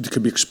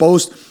be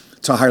exposed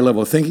to a higher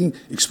level of thinking,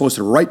 exposed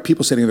to the right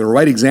people, setting the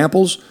right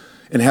examples,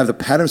 and have the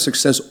pattern of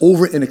success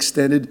over an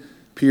extended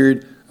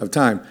period of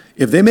time.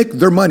 If they make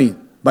their money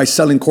by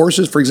selling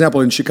courses, for example,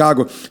 in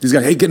Chicago, these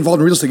guys, hey, get involved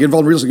in real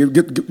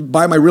estate,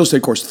 buy my real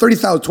estate course,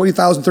 $30,000,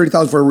 $20,000,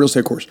 $30,000 for a real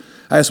estate course.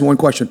 I asked them one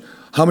question: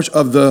 how much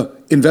of the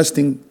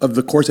investing of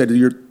the course that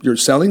you're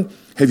selling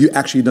have you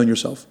actually done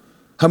yourself?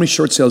 How many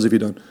short sales have you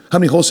done? How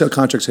many wholesale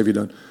contracts have you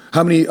done?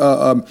 How many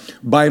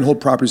buy and hold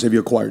properties have you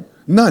acquired?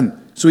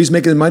 None. So he's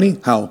making money,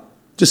 how?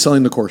 Just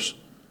selling the course.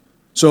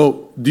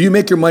 So do you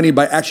make your money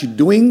by actually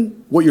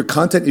doing what your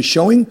content is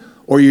showing,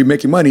 or are you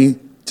making money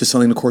just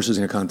selling the courses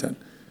and your content?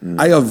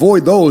 I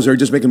avoid those that are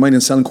just making money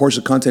and selling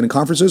courses, content, and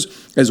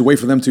conferences as a way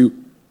for them to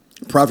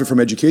profit from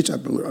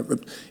education.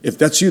 If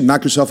that's you,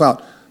 knock yourself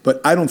out. But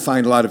I don't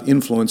find a lot of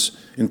influence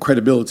and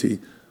credibility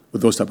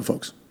with those type of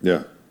folks.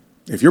 Yeah.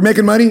 If you're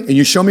making money and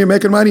you show me you're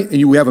making money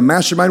and we have a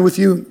mastermind with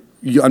you,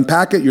 you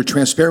unpack it, you're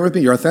transparent with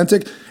me, you're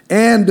authentic.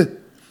 And,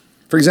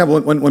 for example,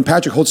 when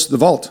Patrick hosts the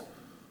vault,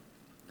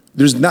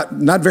 there's not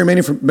very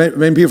many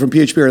people from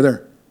PHP are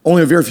there.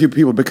 Only a very few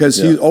people, because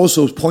he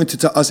also pointed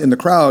to us in the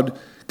crowd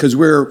because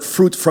we're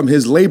fruit from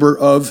his labor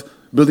of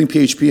building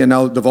PHP and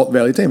now the Vault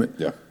Valley Attainment.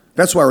 Yeah.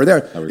 That's why we're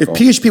there. If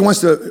PHP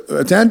wants to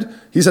attend,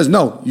 he says,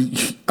 no,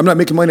 I'm not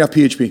making money off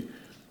PHP.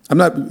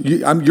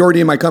 You're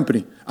already in my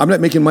company. I'm not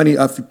making money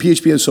off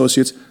PHP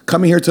associates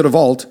coming here to the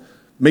vault,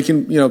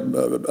 making, paying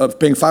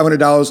 $500,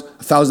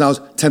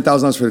 $1,000,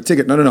 $10,000 for the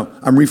ticket. No.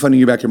 I'm refunding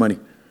you back your money.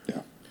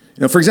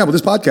 Yeah. For example,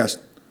 this podcast.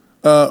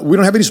 We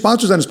don't have any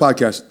sponsors on this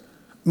podcast.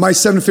 My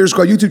 7 Figure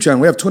Squad YouTube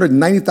channel, we have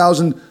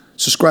 290,000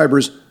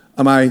 subscribers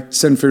on my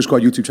 7 Figure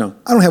Squad YouTube channel.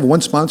 I don't have one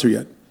sponsor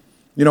yet.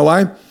 You know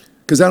why?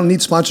 Because I don't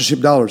need sponsorship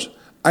dollars.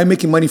 I'm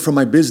making money from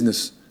my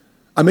business.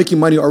 I'm making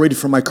money already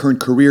from my current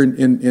career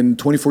in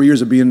 24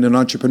 years of being an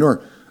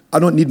entrepreneur. I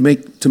don't need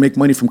to make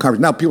money from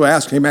conference. Now, people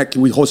ask, hey, Matt,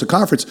 can we host a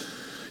conference?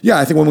 Yeah,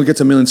 I think when we get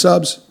to 1 million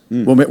subs,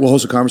 we'll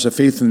host a conference, a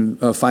faith and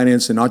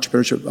finance and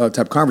entrepreneurship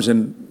type conference,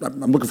 and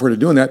I'm looking forward to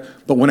doing that.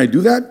 But when I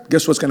do that,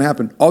 guess what's going to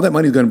happen? All that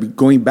money is going to be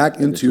going back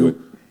into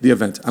the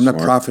event. I'm not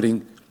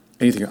profiting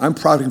anything. I'm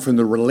profiting from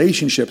the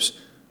relationships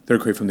that are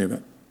created from the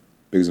event.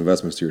 Biggest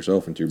investments to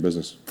yourself and to your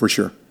business. For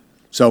sure.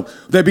 So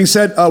that being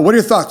said, what are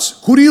your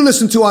thoughts? Who do you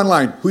listen to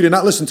online? Who do you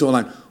not listen to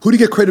online? Who do you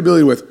get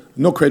credibility with?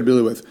 No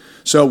credibility with.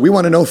 So we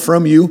want to know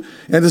from you.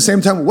 And at the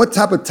same time, what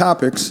type of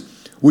topics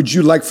would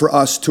you like for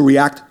us to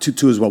react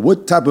to as well?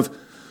 What type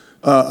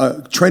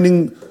of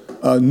trending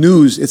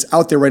news is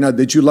out there right now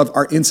that you love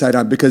our insight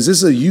on? Because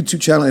this is a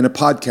YouTube channel and a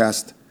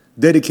podcast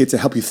dedicated to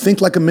help you think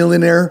like a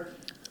millionaire,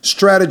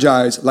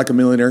 strategize like a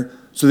millionaire.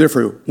 So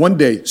therefore, one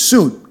day,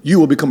 soon,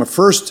 you will become a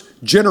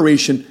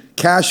first-generation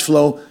cash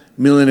flow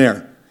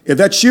millionaire. If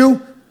that's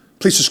you,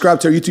 please subscribe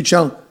to our YouTube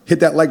channel,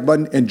 hit that like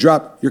button, and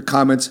drop your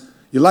comments.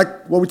 You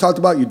like what we talked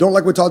about? You don't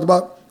like what we talked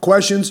about?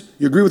 Questions?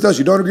 You agree with us?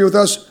 You don't agree with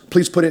us?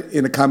 Please put it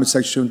in the comment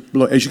section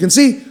below. As you can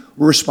see,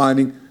 we're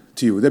responding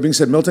to you. With that being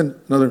said, Milton,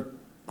 another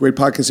great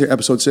podcast here,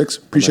 episode 6.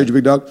 Appreciate you,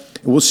 big dog.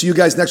 And we'll see you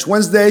guys next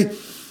Wednesday.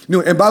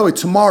 And by the way,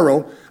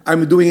 tomorrow,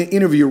 I'm doing an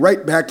interview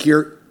right back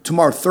here,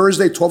 tomorrow,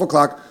 Thursday, 12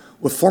 o'clock,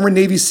 with former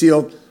Navy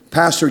SEAL,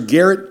 Pastor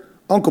Garrett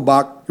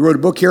Unkelbach. He wrote a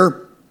book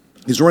here.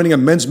 He's running a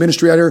men's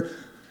ministry out here,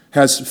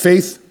 has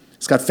faith,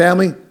 he's got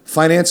family,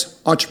 finance,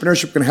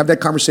 entrepreneurship. We're going to have that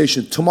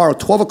conversation tomorrow,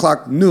 12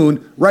 o'clock,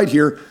 noon, right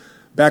here,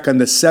 back on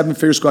the 7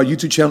 Figure Squad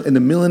YouTube channel and the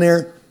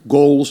Millionaire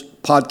Goals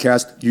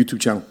Podcast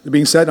YouTube channel. That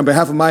being said, on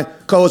behalf of my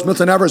co-host,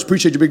 Milton Alvarez,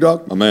 appreciate you, big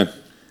dog. Oh, man.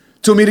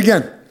 Till we meet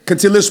again,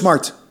 continue to live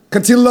smart,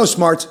 continue to love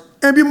smart,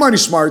 and be money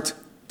smart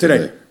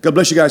today. God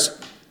bless you guys.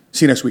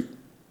 See you next week.